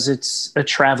because it's a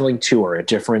traveling tour, a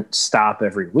different stop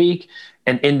every week,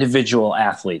 and individual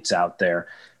athletes out there.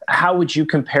 How would you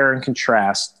compare and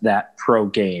contrast that pro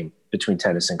game between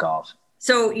tennis and golf?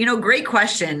 So, great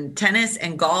question. Tennis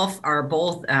and golf are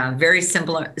both very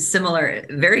similar,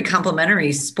 very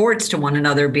complementary sports to one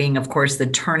another, being, of course, the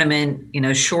tournament,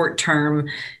 short-term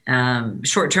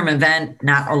event,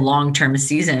 not a long-term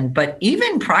season. But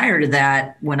even prior to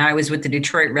that, when I was with the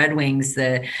Detroit Red Wings,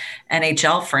 the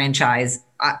NHL franchise,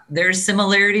 there's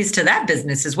similarities to that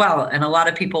business as well. And a lot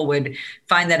of people would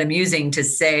find that amusing to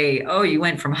say, oh, you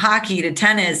went from hockey to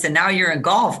tennis and now you're in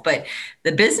golf. But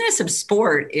the business of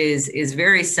sport is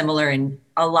very similar, and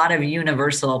a lot of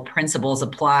universal principles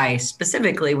apply,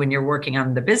 specifically when you're working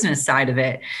on the business side of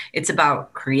it. It's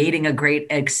about creating a great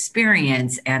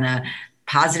experience and a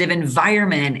positive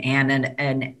environment and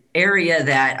an area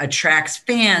that attracts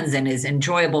fans and is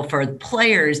enjoyable for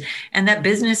players, and that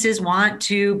businesses want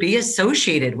to be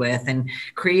associated with, and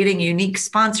creating unique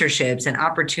sponsorships and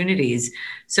opportunities.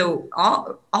 So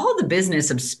all the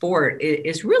business of sport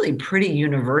is really pretty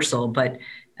universal, but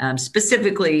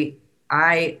specifically,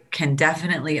 I can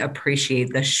definitely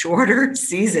appreciate the shorter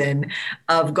season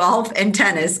of golf and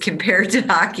tennis compared to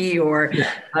hockey or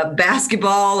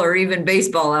basketball or even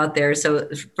baseball out there. So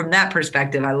from that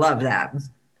perspective, I love that.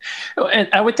 And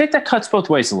I would think that cuts both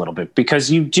ways a little bit,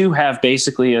 because you do have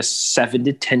basically a 7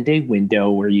 to 10 day window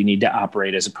where you need to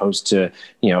operate as opposed to,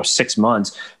 6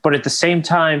 months. But at the same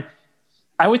time,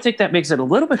 I would think that makes it a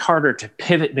little bit harder to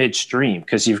pivot midstream,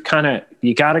 because you got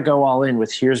to go all in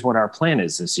with here's what our plan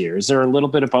is this year. Is there a little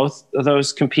bit of both of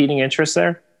those competing interests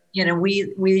there?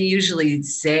 We usually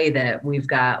say that we've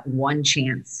got one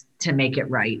chance to make it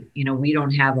right. We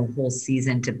don't have a whole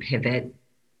season to pivot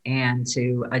and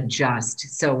to adjust.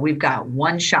 So we've got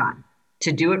one shot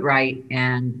to do it right,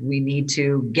 and we need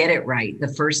to get it right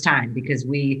the first time, because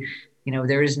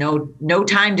there is no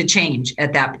time to change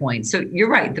at that point. So you're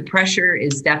right. The pressure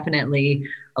is definitely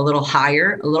a little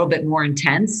higher, a little bit more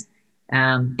intense.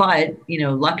 But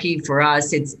lucky for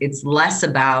us, it's less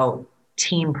about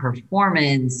team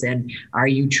performance and are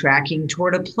you tracking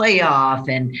toward a playoff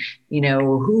and,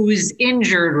 who's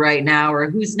injured right now or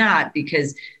who's not,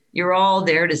 because you're all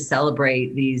there to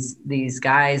celebrate these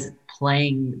guys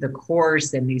playing the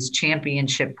course and these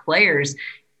championship players.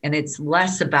 And it's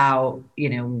less about,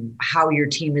 how your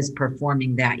team is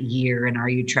performing that year and are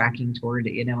you tracking toward,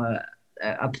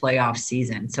 a playoff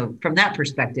season. So from that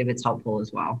perspective, it's helpful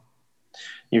as well.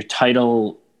 Your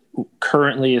title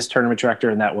currently is tournament director,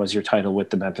 and that was your title with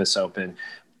the Memphis Open.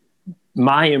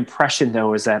 My impression,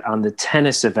 though, is that on the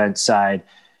tennis event side,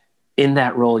 in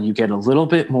that role, you get a little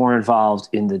bit more involved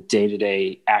in the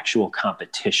day-to-day actual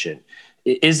competition.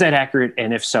 Is that accurate?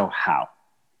 And if so, how?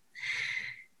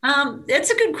 That's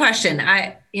a good question.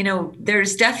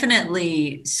 There's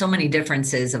definitely so many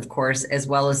differences, of course, as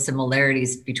well as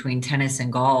similarities between tennis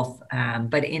and golf.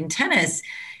 But in tennis,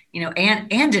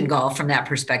 and in golf from that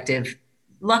perspective,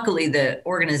 luckily the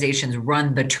organizations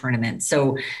run the tournament.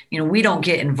 So, we don't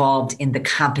get involved in the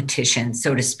competition,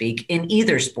 so to speak, in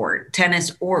either sport,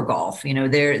 tennis or golf.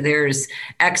 There's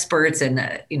experts and,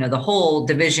 the whole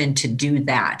division to do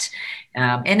that.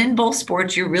 And in both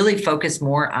sports, you're really focused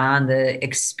more on the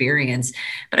experience.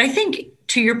 But I think,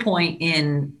 to your point,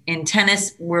 in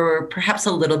tennis, we're perhaps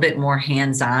a little bit more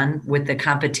hands-on with the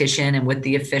competition and with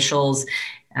the officials.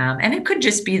 And it could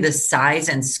just be the size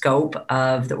and scope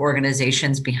of the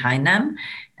organizations behind them.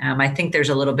 I think there's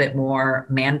a little bit more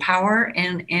manpower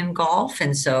in golf.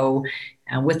 And so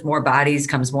with more bodies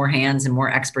comes more hands and more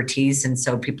expertise. And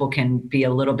so people can be a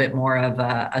little bit more of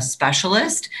a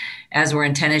specialist. As we're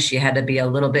in tennis, you had to be a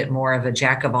little bit more of a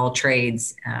jack of all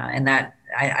trades. And that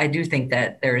I do think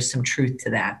that there is some truth to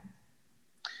that.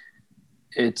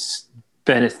 It's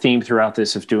been a theme throughout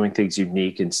this of doing things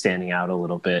unique and standing out a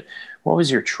little bit. What was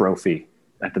your trophy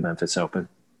at the Memphis Open?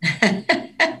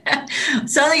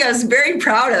 Something I was very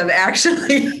proud of,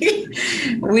 actually.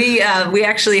 We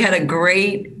actually had a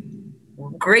great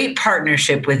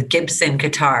partnership with Gibson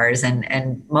Guitars,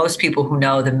 and most people who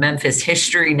know the Memphis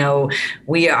history know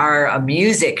we are a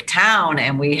music town,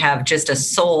 and we have just a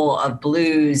soul of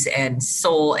blues and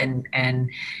soul and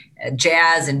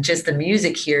jazz, and just the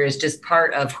music here is just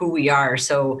part of who we are.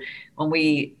 So when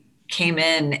we came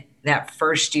in that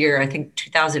first year, I think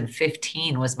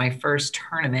 2015 was my first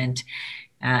tournament.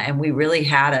 And we really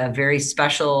had a very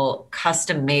special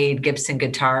custom-made Gibson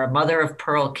guitar, a mother of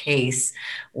pearl case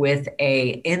with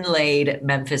a inlaid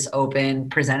Memphis Open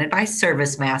presented by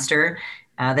ServiceMaster.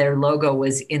 Their logo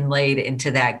was inlaid into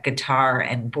that guitar,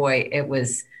 and boy, it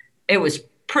was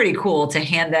pretty cool to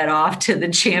hand that off to the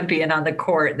champion on the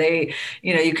court. They,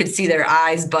 you could see their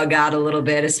eyes bug out a little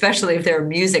bit, especially if they're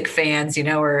music fans,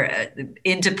 or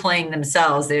into playing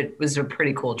themselves. It was a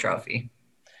pretty cool trophy.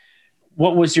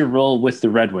 What was your role with the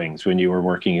Red Wings when you were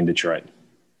working in Detroit?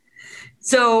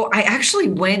 So I actually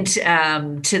went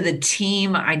to the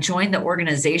team. I joined the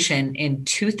organization in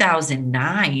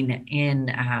 2009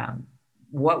 in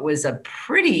what was a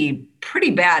pretty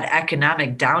bad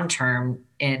economic downturn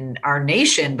in our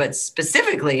nation, but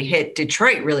specifically hit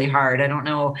Detroit really hard. I don't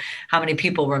know how many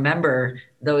people remember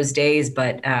those days,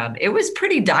 but it was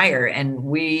pretty dire.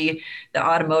 And the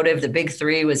automotive, the big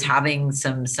three, was having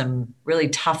some really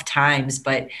tough times.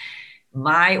 But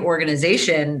my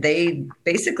organization, they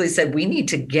basically said, we need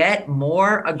to get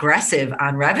more aggressive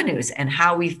on revenues and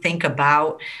how we think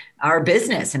about our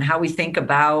business and how we think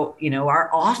about, our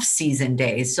off-season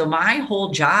days. So my whole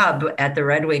job at the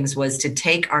Red Wings was to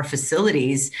take our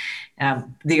facilities,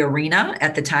 the arena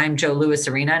at the time, Joe Louis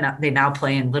Arena. They now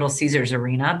play in Little Caesars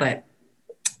Arena, but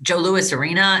Joe Louis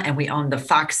Arena, and we owned the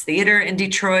Fox Theater in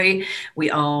Detroit. We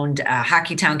owned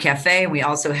Hockeytown Cafe. We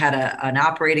also had an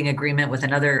operating agreement with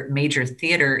another major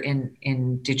theater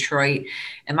in Detroit.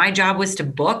 And my job was to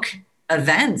book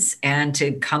events and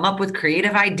to come up with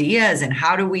creative ideas and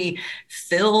how do we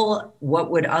fill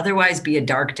what would otherwise be a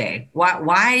dark day?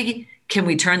 Why can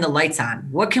we turn the lights on?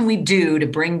 What can we do to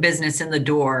bring business in the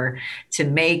door to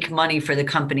make money for the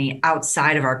company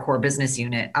outside of our core business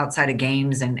unit, outside of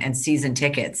games and season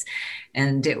tickets?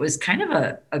 And it was kind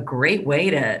of a great way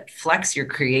to flex your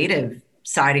creative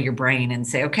side of your brain and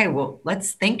say, okay, well,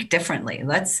 let's think differently.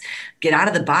 Let's get out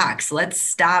of the box. Let's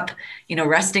stop,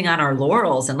 resting on our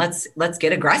laurels, and let's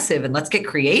get aggressive and let's get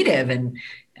creative. And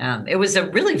it was a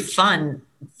really fun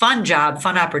job,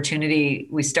 fun opportunity.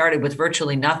 We started with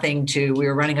virtually nothing we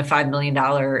were running a $5 million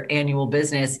annual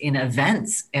business in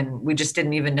events. And we just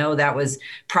didn't even know that was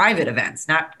private events,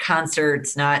 not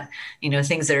concerts, not,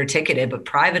 things that are ticketed, but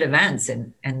private events.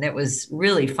 And it was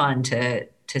really fun to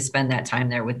spend that time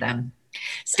there with them.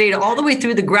 Stayed all the way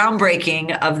through the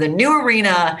groundbreaking of the new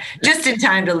arena, just in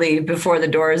time to leave before the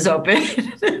doors open.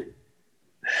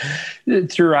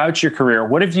 Throughout your career,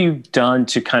 what have you done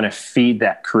to kind of feed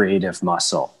that creative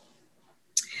muscle?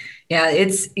 Yeah,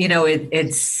 it's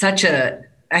such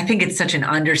I think it's such an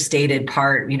understated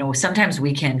part. Sometimes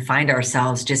we can find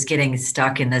ourselves just getting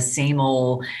stuck in the same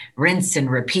old rinse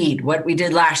and repeat. What we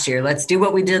did last year, let's do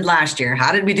what we did last year.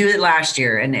 How did we do it last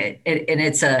year? And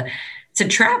it's a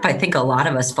trap I think a lot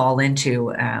of us fall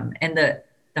into. And the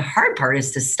hard part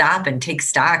is to stop and take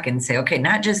stock and say, okay,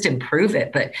 not just improve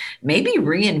it, but maybe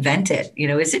reinvent it.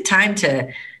 Is it time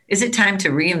to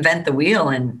reinvent the wheel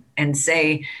and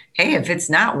say, hey, if it's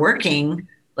not working,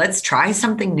 let's try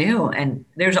something new. And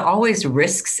there's always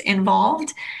risks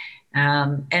involved.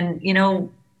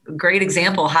 Great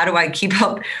example. How do I keep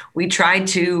up? We tried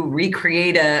to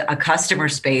recreate a customer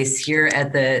space here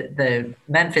at the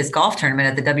Memphis golf tournament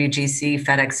at the WGC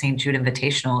FedEx St. Jude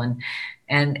Invitational.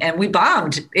 And we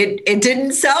bombed. It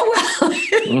didn't sell well.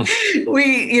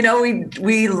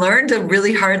 We learned a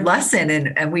really hard lesson,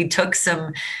 and we took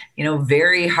some,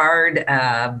 very hard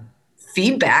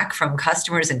feedback from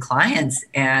customers and clients,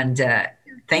 and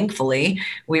thankfully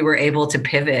we were able to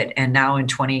pivot. And now in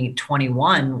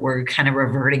 2021, we're kind of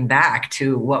reverting back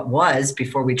to what was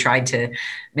before we tried to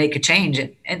make a change.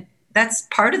 And that's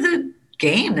part of the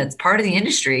game. That's part of the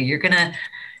industry. You're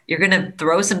gonna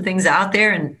throw some things out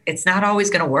there, and it's not always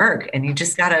gonna work. And you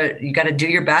just gotta do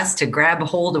your best to grab a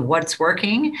hold of what's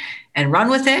working and run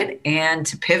with it, and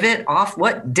to pivot off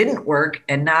what didn't work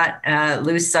and not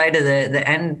lose sight of the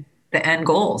end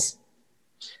goals.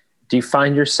 Do you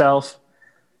find yourself,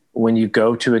 when you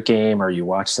go to a game or you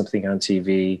watch something on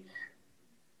TV,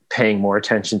 paying more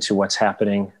attention to what's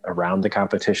happening around the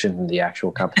competition than the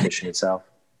actual competition itself?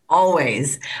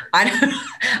 Always.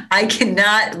 I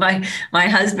cannot, my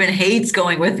husband hates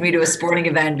going with me to a sporting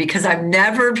event because I'm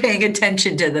never paying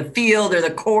attention to the field or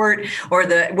the court or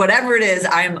the whatever it is.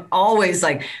 I'm always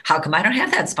like, how come I don't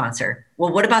have that sponsor?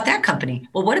 Well, what about that company?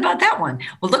 Well, what about that one?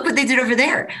 Well, look what they did over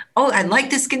there. Oh, I like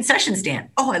this concession stand.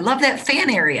 Oh, I love that fan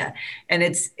area. And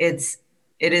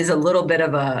it is a little bit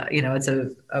of a, it's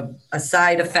a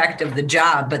side effect of the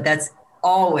job, but that's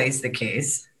always the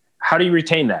case. How do you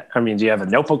retain that? I mean, do you have a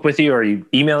notebook with you, or are you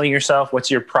emailing yourself?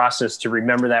 What's your process to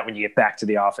remember that when you get back to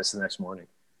the office the next morning?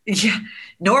 Yeah,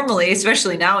 normally,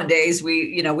 especially nowadays,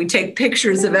 we take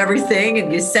pictures of everything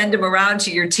and you send them around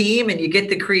to your team and you get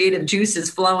the creative juices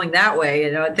flowing that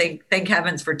way. Thank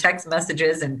heavens for text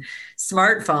messages and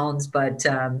smartphones. But,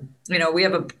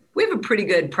 we have a pretty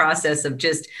good process of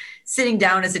just sitting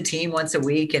down as a team once a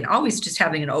week and always just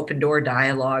having an open door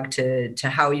dialogue to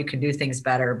how you can do things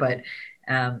better. But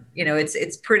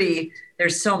it's pretty,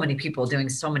 there's so many people doing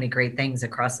so many great things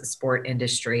across the sport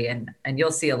industry, and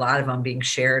you'll see a lot of them being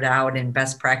shared out in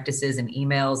best practices and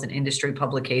emails and industry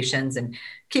publications, and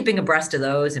keeping abreast of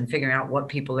those and figuring out what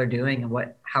people are doing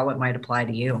and how it might apply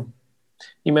to you.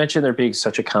 You mentioned there being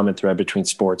such a common thread between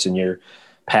sports, and your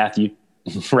path you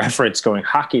reference going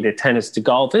hockey to tennis to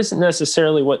golf isn't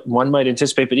necessarily what one might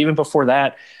anticipate. But even before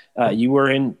that, you were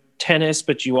in tennis,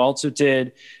 but you also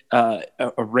did a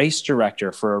race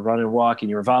director for a run and walk, and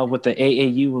you're involved with the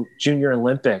AAU Junior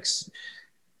Olympics.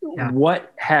 Yeah.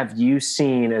 What have you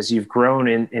seen as you've grown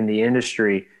in the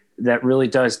industry that really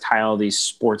does tie all these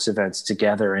sports events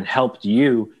together and helped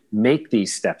you make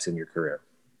these steps in your career?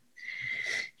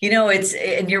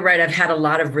 And you're right. I've had a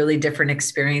lot of really different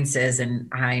experiences, and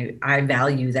I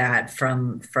value that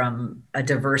from a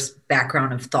diverse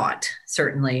background of thought,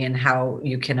 certainly, and how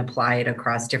you can apply it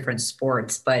across different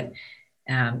sports. But,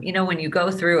 when you go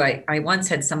through, I once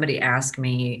had somebody ask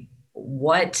me,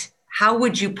 how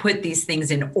would you put these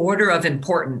things in order of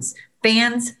importance?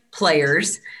 Fans,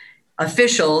 players,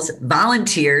 officials,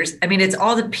 volunteers. I mean, it's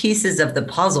all the pieces of the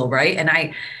puzzle, right? And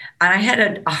I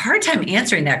had a hard time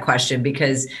answering that question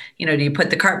because, do you put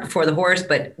the cart before the horse?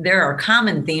 But there are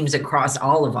common themes across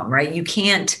all of them, right? You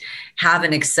can't have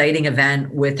an exciting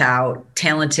event without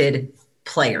talented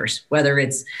players, whether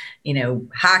it's,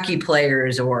 hockey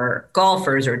players or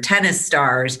golfers or tennis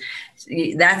stars.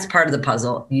 That's part of the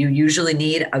puzzle. You usually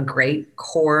need a great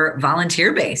core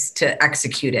volunteer base to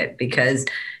execute it because,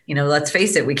 let's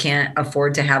face it, we can't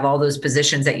afford to have all those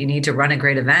positions that you need to run a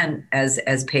great event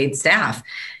as paid staff.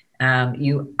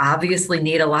 You obviously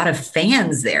need a lot of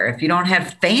fans there. If you don't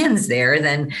have fans there,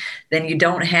 then you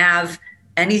don't have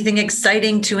anything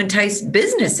exciting to entice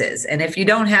businesses. And if you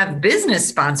don't have business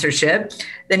sponsorship,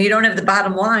 then you don't have the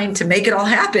bottom line to make it all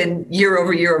happen year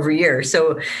over year over year.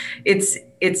 So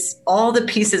it's all the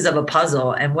pieces of a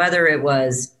puzzle. And whether it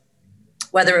was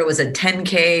a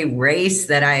 10K race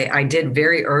that I did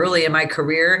very early in my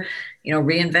career,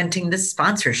 reinventing the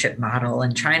sponsorship model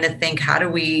and trying to think, how do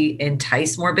we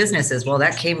entice more businesses? Well,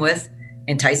 that came with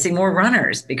enticing more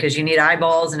runners because you need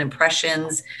eyeballs and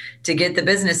impressions to get the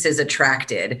businesses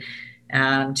attracted.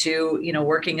 To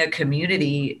working a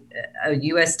USTA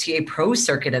Pro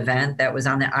Circuit event that was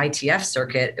on the ITF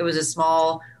circuit. It was a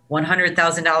small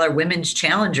 $100,000 women's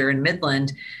challenger in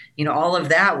Midland. All of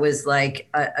that was like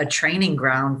a training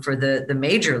ground for the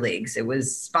major leagues. It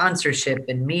was sponsorship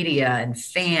and media and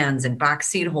fans and box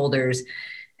seat holders.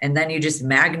 And then you just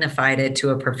magnified it to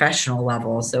a professional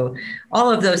level. So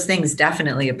all of those things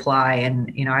definitely apply.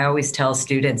 And, I always tell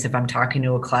students, if I'm talking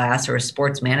to a class or a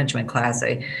sports management class,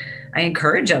 I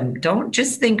encourage them, don't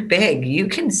just think big. You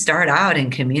can start out in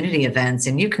community events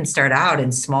and you can start out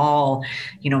in small,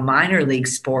 minor league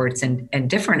sports and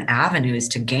different avenues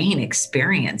to gain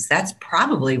experience. That's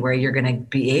probably where you're going to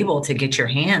be able to get your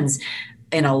hands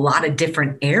in a lot of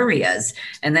different areas.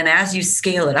 And then as you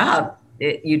scale it up,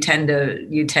 you tend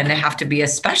to have to be a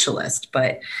specialist,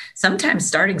 but sometimes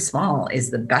starting small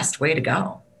is the best way to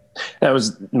go. That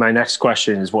was my next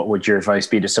question, is what would your advice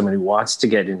be to someone who wants to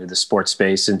get into the sports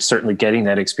space? And certainly getting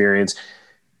that experience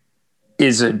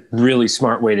is a really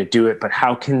smart way to do it, but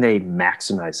how can they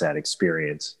maximize that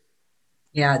experience?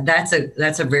 Yeah, that's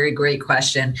a very great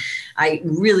question. I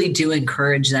really do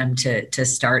encourage them to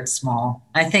start small.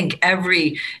 I think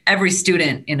every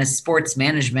student in a sports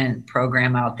management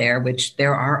program out there, which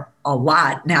there are a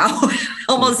lot now,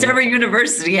 almost every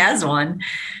university has one.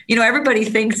 Everybody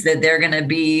thinks that they're going to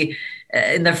be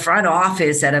in the front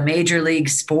office at a major league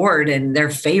sport and their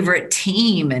favorite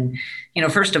team. And,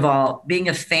 first of all, being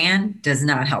a fan does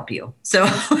not help you. So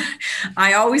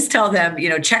I always tell them,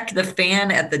 check the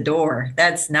fan at the door.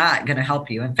 That's not going to help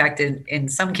you. In fact, in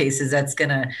some cases, that's going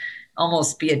to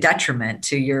almost be a detriment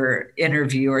to your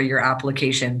interview or your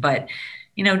application. But,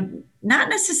 not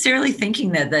necessarily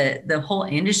thinking that the whole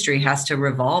industry has to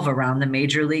revolve around the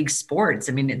major league sports.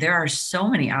 I mean, there are so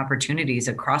many opportunities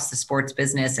across the sports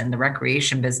business and the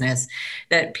recreation business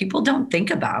that people don't think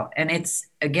about. And it's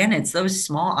those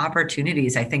small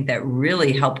opportunities, I think, that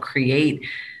really help create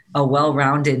a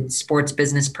well-rounded sports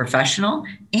business professional.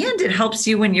 And it helps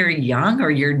you when you're young or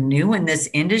you're new in this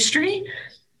industry.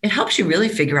 It helps you really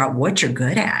figure out what you're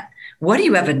good at. What do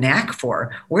you have a knack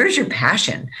for? Where's your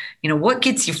passion? What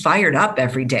gets you fired up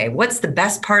every day? What's the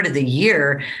best part of the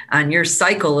year on your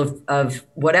cycle of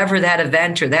whatever that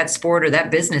event or that sport or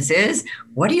that business is?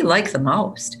 What do you like the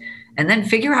most? And then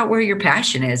figure out where your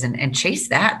passion is and chase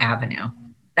that avenue.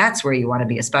 That's where you want to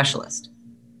be a specialist.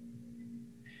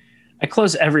 I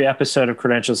close every episode of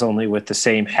Credentials Only with the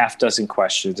same half dozen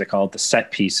questions. I call it the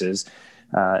set pieces.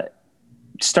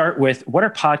 Start with, what are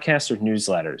podcasts or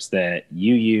newsletters that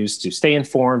you use to stay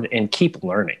informed and keep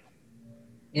learning?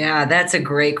 Yeah, that's a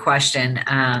great question.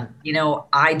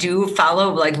 I do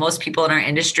follow, like most people in our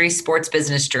industry, Sports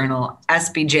Business Journal.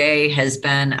 SBJ has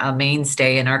been a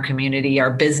mainstay in our community,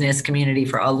 our business community,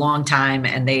 for a long time,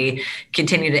 and they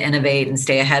continue to innovate and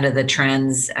stay ahead of the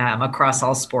trends across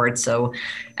all sports. So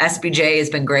SBJ has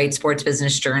been great, Sports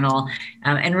Business Journal.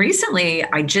 And recently,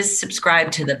 I just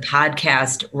subscribed to the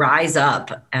podcast Rise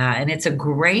Up, and it's a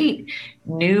great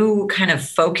new kind of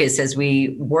focus as we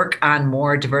work on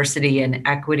more diversity and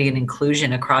equity and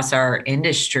inclusion across our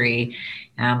industry.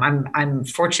 I'm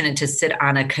fortunate to sit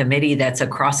on a committee that's a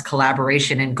cross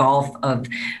collaboration in golf of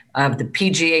the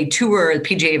PGA Tour, the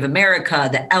PGA of America,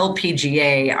 the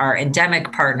LPGA, our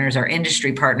endemic partners, our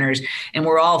industry partners, and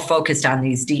we're all focused on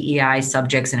these DEI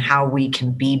subjects and how we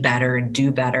can be better and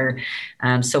do better.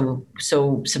 So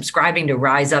subscribing to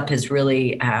Rise Up has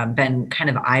really been kind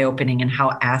of eye-opening in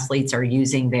how athletes are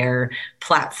using their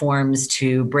platforms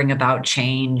to bring about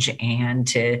change and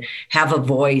to have a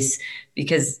voice,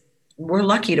 because we're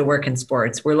lucky to work in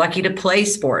sports. We're lucky to play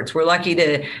sports. We're lucky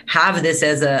to have this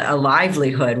as a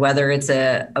livelihood, whether it's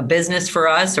a business for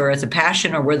us or as a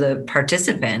passion or we're the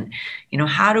participant.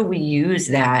 How do we use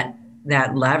that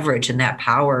leverage and that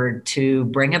power to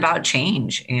bring about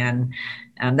change? And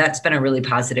that's been a really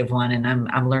positive one. And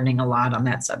I'm learning a lot on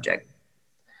that subject.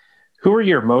 Who are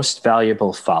your most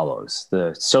valuable follows,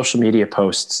 the social media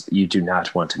posts you do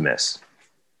not want to miss?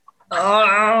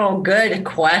 Oh, good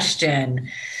question.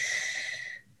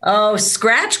 Oh,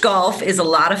 Scratch Golf is a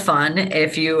lot of fun.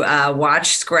 If you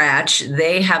watch Scratch,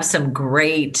 they have some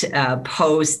great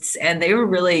posts, and they were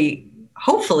really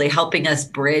hopefully helping us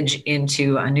bridge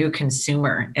into a new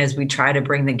consumer as we try to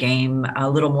bring the game a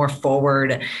little more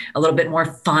forward, a little bit more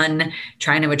fun,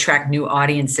 trying to attract new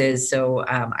audiences. So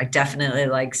I definitely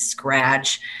like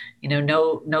Scratch.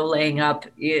 No laying up.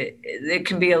 It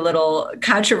can be a little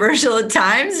controversial at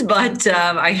times, but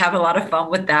I have a lot of fun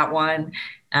with that one.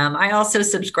 I also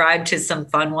subscribe to some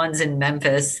fun ones in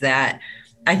Memphis that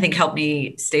I think help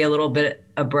me stay a little bit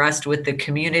abreast with the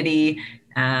community.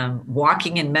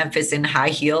 Walking in Memphis in high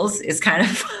heels is kind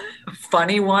of a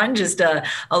funny one, just a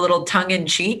little tongue in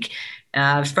cheek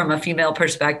from a female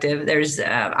perspective. There's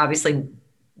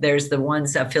there's the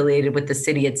ones affiliated with the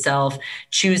city itself.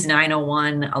 Choose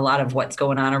 901, a lot of what's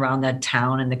going on around that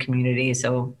town and the community.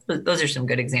 So those are some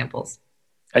good examples.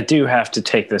 I do have to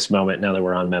take this moment, now that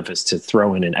we're on Memphis, to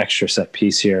throw in an extra set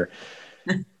piece here.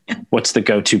 What's the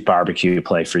go-to barbecue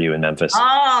play for you in Memphis?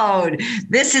 Oh,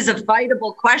 this is a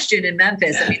fightable question in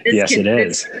Memphis. I mean, yes, it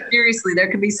is. Seriously,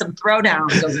 there can be some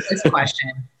throwdowns over this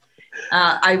question.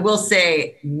 I will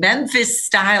say Memphis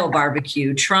style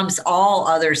barbecue trumps all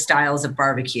other styles of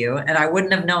barbecue. And I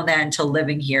wouldn't have known that until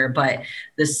living here, but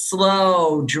the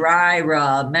slow, dry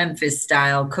rub Memphis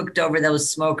style cooked over those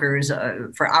smokers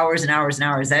for hours and hours and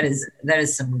hours. That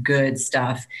is some good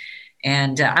stuff.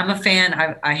 And I'm a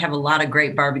fan. I have a lot of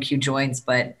great barbecue joints,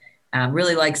 but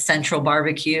really like Central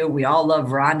Barbecue. We all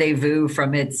love Rendezvous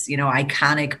from its,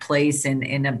 iconic place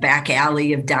in a back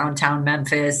alley of downtown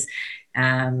Memphis.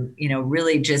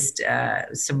 Really just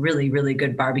some really, really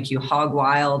good barbecue. Hog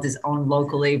Wild is owned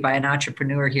locally by an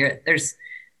entrepreneur here. There's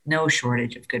no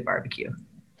shortage of good barbecue.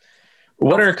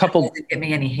 What are a couple? Doesn't get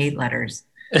me any hate letters.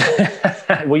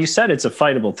 Well, you said it's a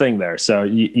fightable thing there. So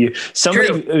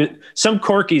some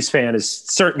Corky's fan is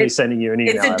certainly sending you an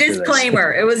email. It's a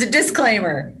disclaimer. It was a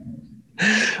disclaimer.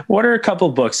 What are a couple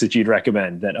books that you'd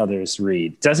recommend that others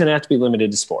read? Doesn't have to be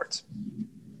limited to sports.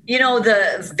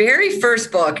 The very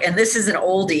first book, and this is an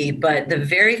oldie, but the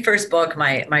very first book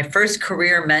my first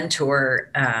career mentor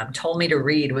told me to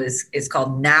read is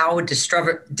called Now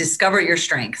Discover Your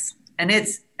Strengths. And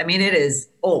it is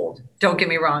old. Don't get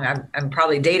me wrong. I'm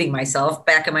probably dating myself.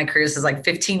 Back in my career, this is like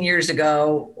 15 years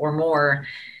ago or more.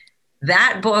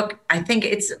 That book, I think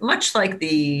it's much like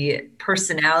the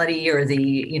personality or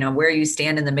the, where you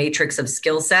stand in the matrix of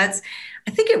skill sets.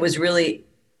 I think it was really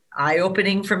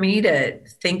eye-opening for me to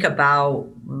think about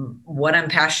what I'm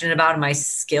passionate about and my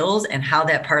skills and how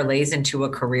that parlays into a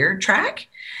career track.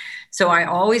 So I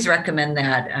always recommend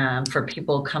that for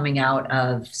people coming out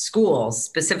of school,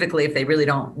 specifically if they really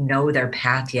don't know their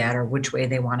path yet or which way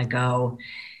they want to go.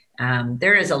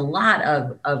 There is a lot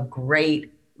of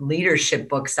great leadership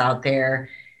books out there.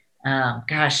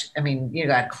 You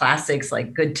got classics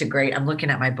like Good to Great. I'm looking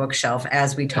at my bookshelf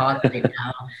as we talk right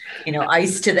now.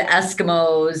 Ice to the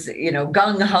Eskimos,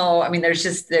 Gung Ho.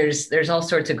 There's all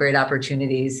sorts of great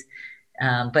opportunities.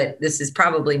 But this is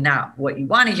probably not what you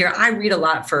want to hear. I read a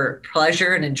lot for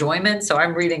pleasure and enjoyment. So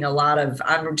I'm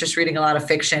just reading a lot of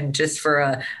fiction just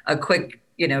for a quick,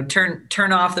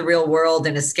 turn off the real world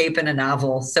and escape in a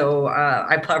novel. So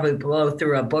I probably blow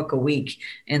through a book a week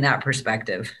in that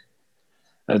perspective.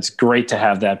 It's great to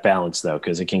have that balance, though,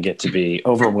 because it can get to be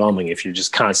overwhelming if you're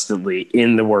just constantly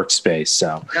in the workspace.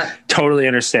 So totally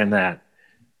understand that.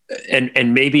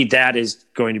 And maybe that is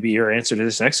going to be your answer to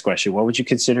this next question. What would you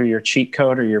consider your cheat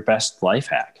code or your best life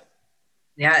hack?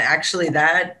 Yeah, actually,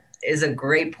 that is a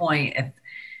great point. If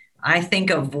I think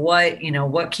of what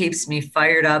keeps me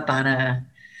fired up on a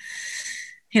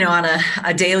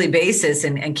daily basis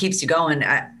and keeps you going,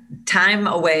 time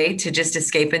away to just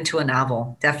escape into a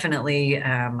novel. Definitely.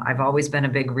 I've always been a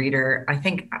big reader, I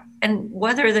think, and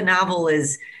whether the novel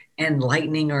is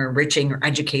enlightening or enriching or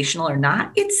educational or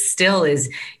not, it still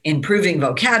is improving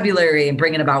vocabulary and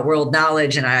bringing about world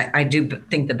knowledge. And I do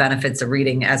think the benefits of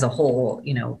reading as a whole,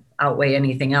 outweigh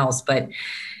anything else, but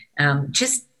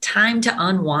just time to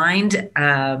unwind.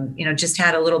 Just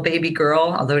had a little baby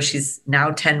girl, although she's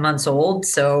now 10 months old.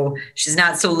 So she's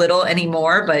not so little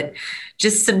anymore, but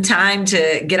just some time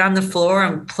to get on the floor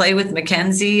and play with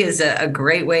Mackenzie is a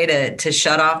great way to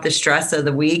shut off the stress of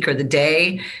the week or the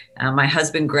day. My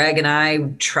husband, Greg, and I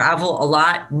travel a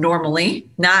lot normally,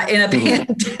 not in a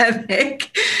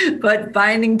pandemic, but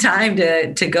finding time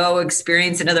to go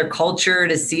experience another culture,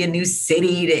 to see a new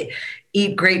city, to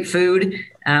eat great food.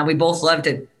 We both love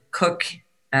to cook.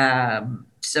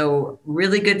 So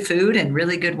really good food and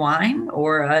really good wine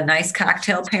or a nice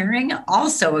cocktail pairing,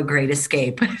 also a great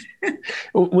escape.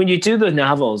 When you do the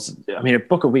novels, a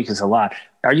book a week is a lot.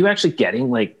 Are you actually getting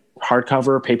like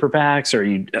hardcover paperbacks, or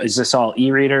is this all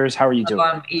e-readers? How are you doing?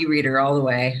 I'm e-reader all the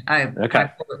way.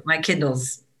 My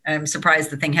Kindles, I'm surprised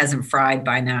the thing hasn't fried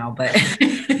by now, but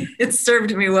it's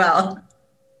served me well.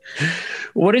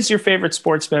 What is your favorite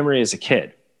sports memory as a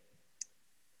kid?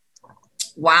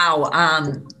 Wow.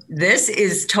 This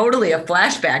is totally a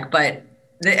flashback,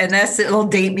 it'll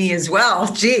date me as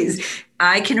well. Geez.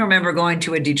 I can remember going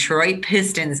to a Detroit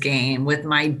Pistons game with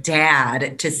my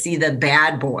dad to see the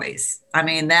Bad Boys.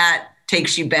 That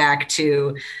takes you back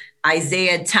to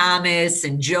Isaiah Thomas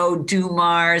and Joe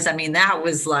Dumars. That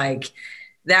was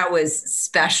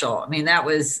special.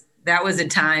 That was a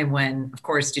time when, of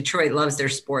course, Detroit loves their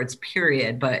sports,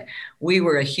 period. But we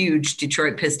were a huge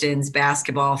Detroit Pistons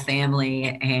basketball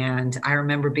family. And I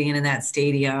remember being in that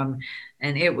stadium,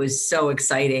 and it was so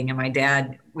exciting. And my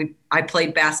dad, I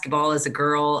played basketball as a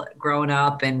girl growing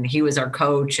up, and he was our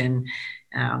coach. And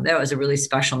that was a really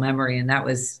special memory. And that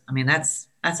was,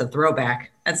 that's a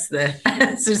throwback. That's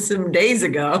just some days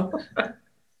ago.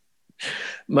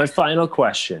 My final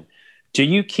question. Do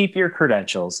you keep your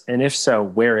credentials? And if so,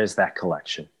 where is that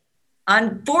collection?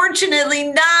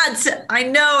 Unfortunately not. I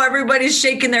know everybody's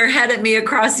shaking their head at me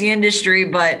across the industry,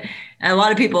 but a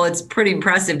lot of people, it's pretty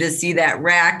impressive to see that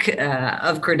rack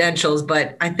of credentials.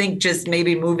 But I think just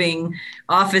maybe moving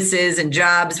offices and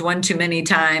jobs one too many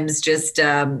times just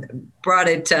brought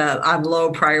it on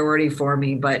low priority for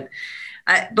me. But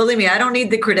believe me, I don't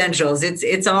need the credentials.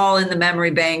 It's all in the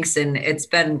memory banks, and it's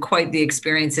been quite the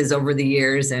experiences over the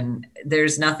years. And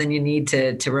there's nothing you need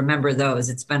to remember those.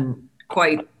 It's been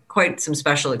quite some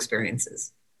special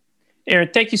experiences.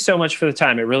 Erin, thank you so much for the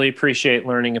time. I really appreciate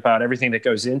learning about everything that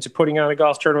goes into putting on a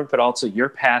golf tournament, but also your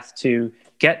path to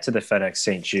get to the FedEx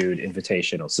St. Jude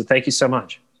Invitational. So thank you so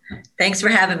much. Thanks for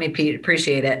having me, Pete.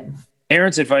 Appreciate it.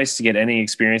 Erin's advice to get any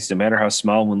experience, no matter how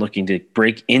small, when looking to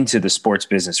break into the sports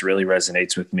business really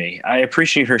resonates with me. I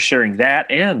appreciate her sharing that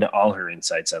and all her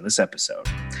insights on this episode.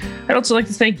 I'd also like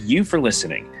to thank you for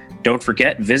listening. Don't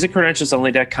forget, visit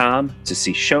credentialsonly.com to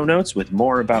see show notes with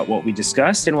more about what we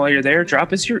discussed. And while you're there,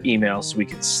 drop us your email so we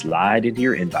can slide into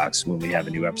your inbox when we have a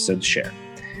new episode to share.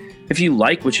 If you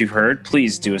like what you've heard,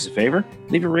 please do us a favor.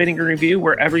 Leave a rating or review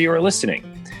wherever you are listening.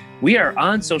 We are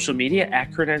on social media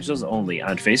at Credentials Only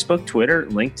on Facebook, Twitter,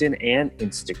 LinkedIn, and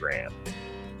Instagram.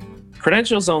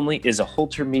 Credentials Only is a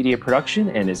Holter Media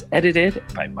production and is edited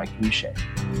by Mike Boucher.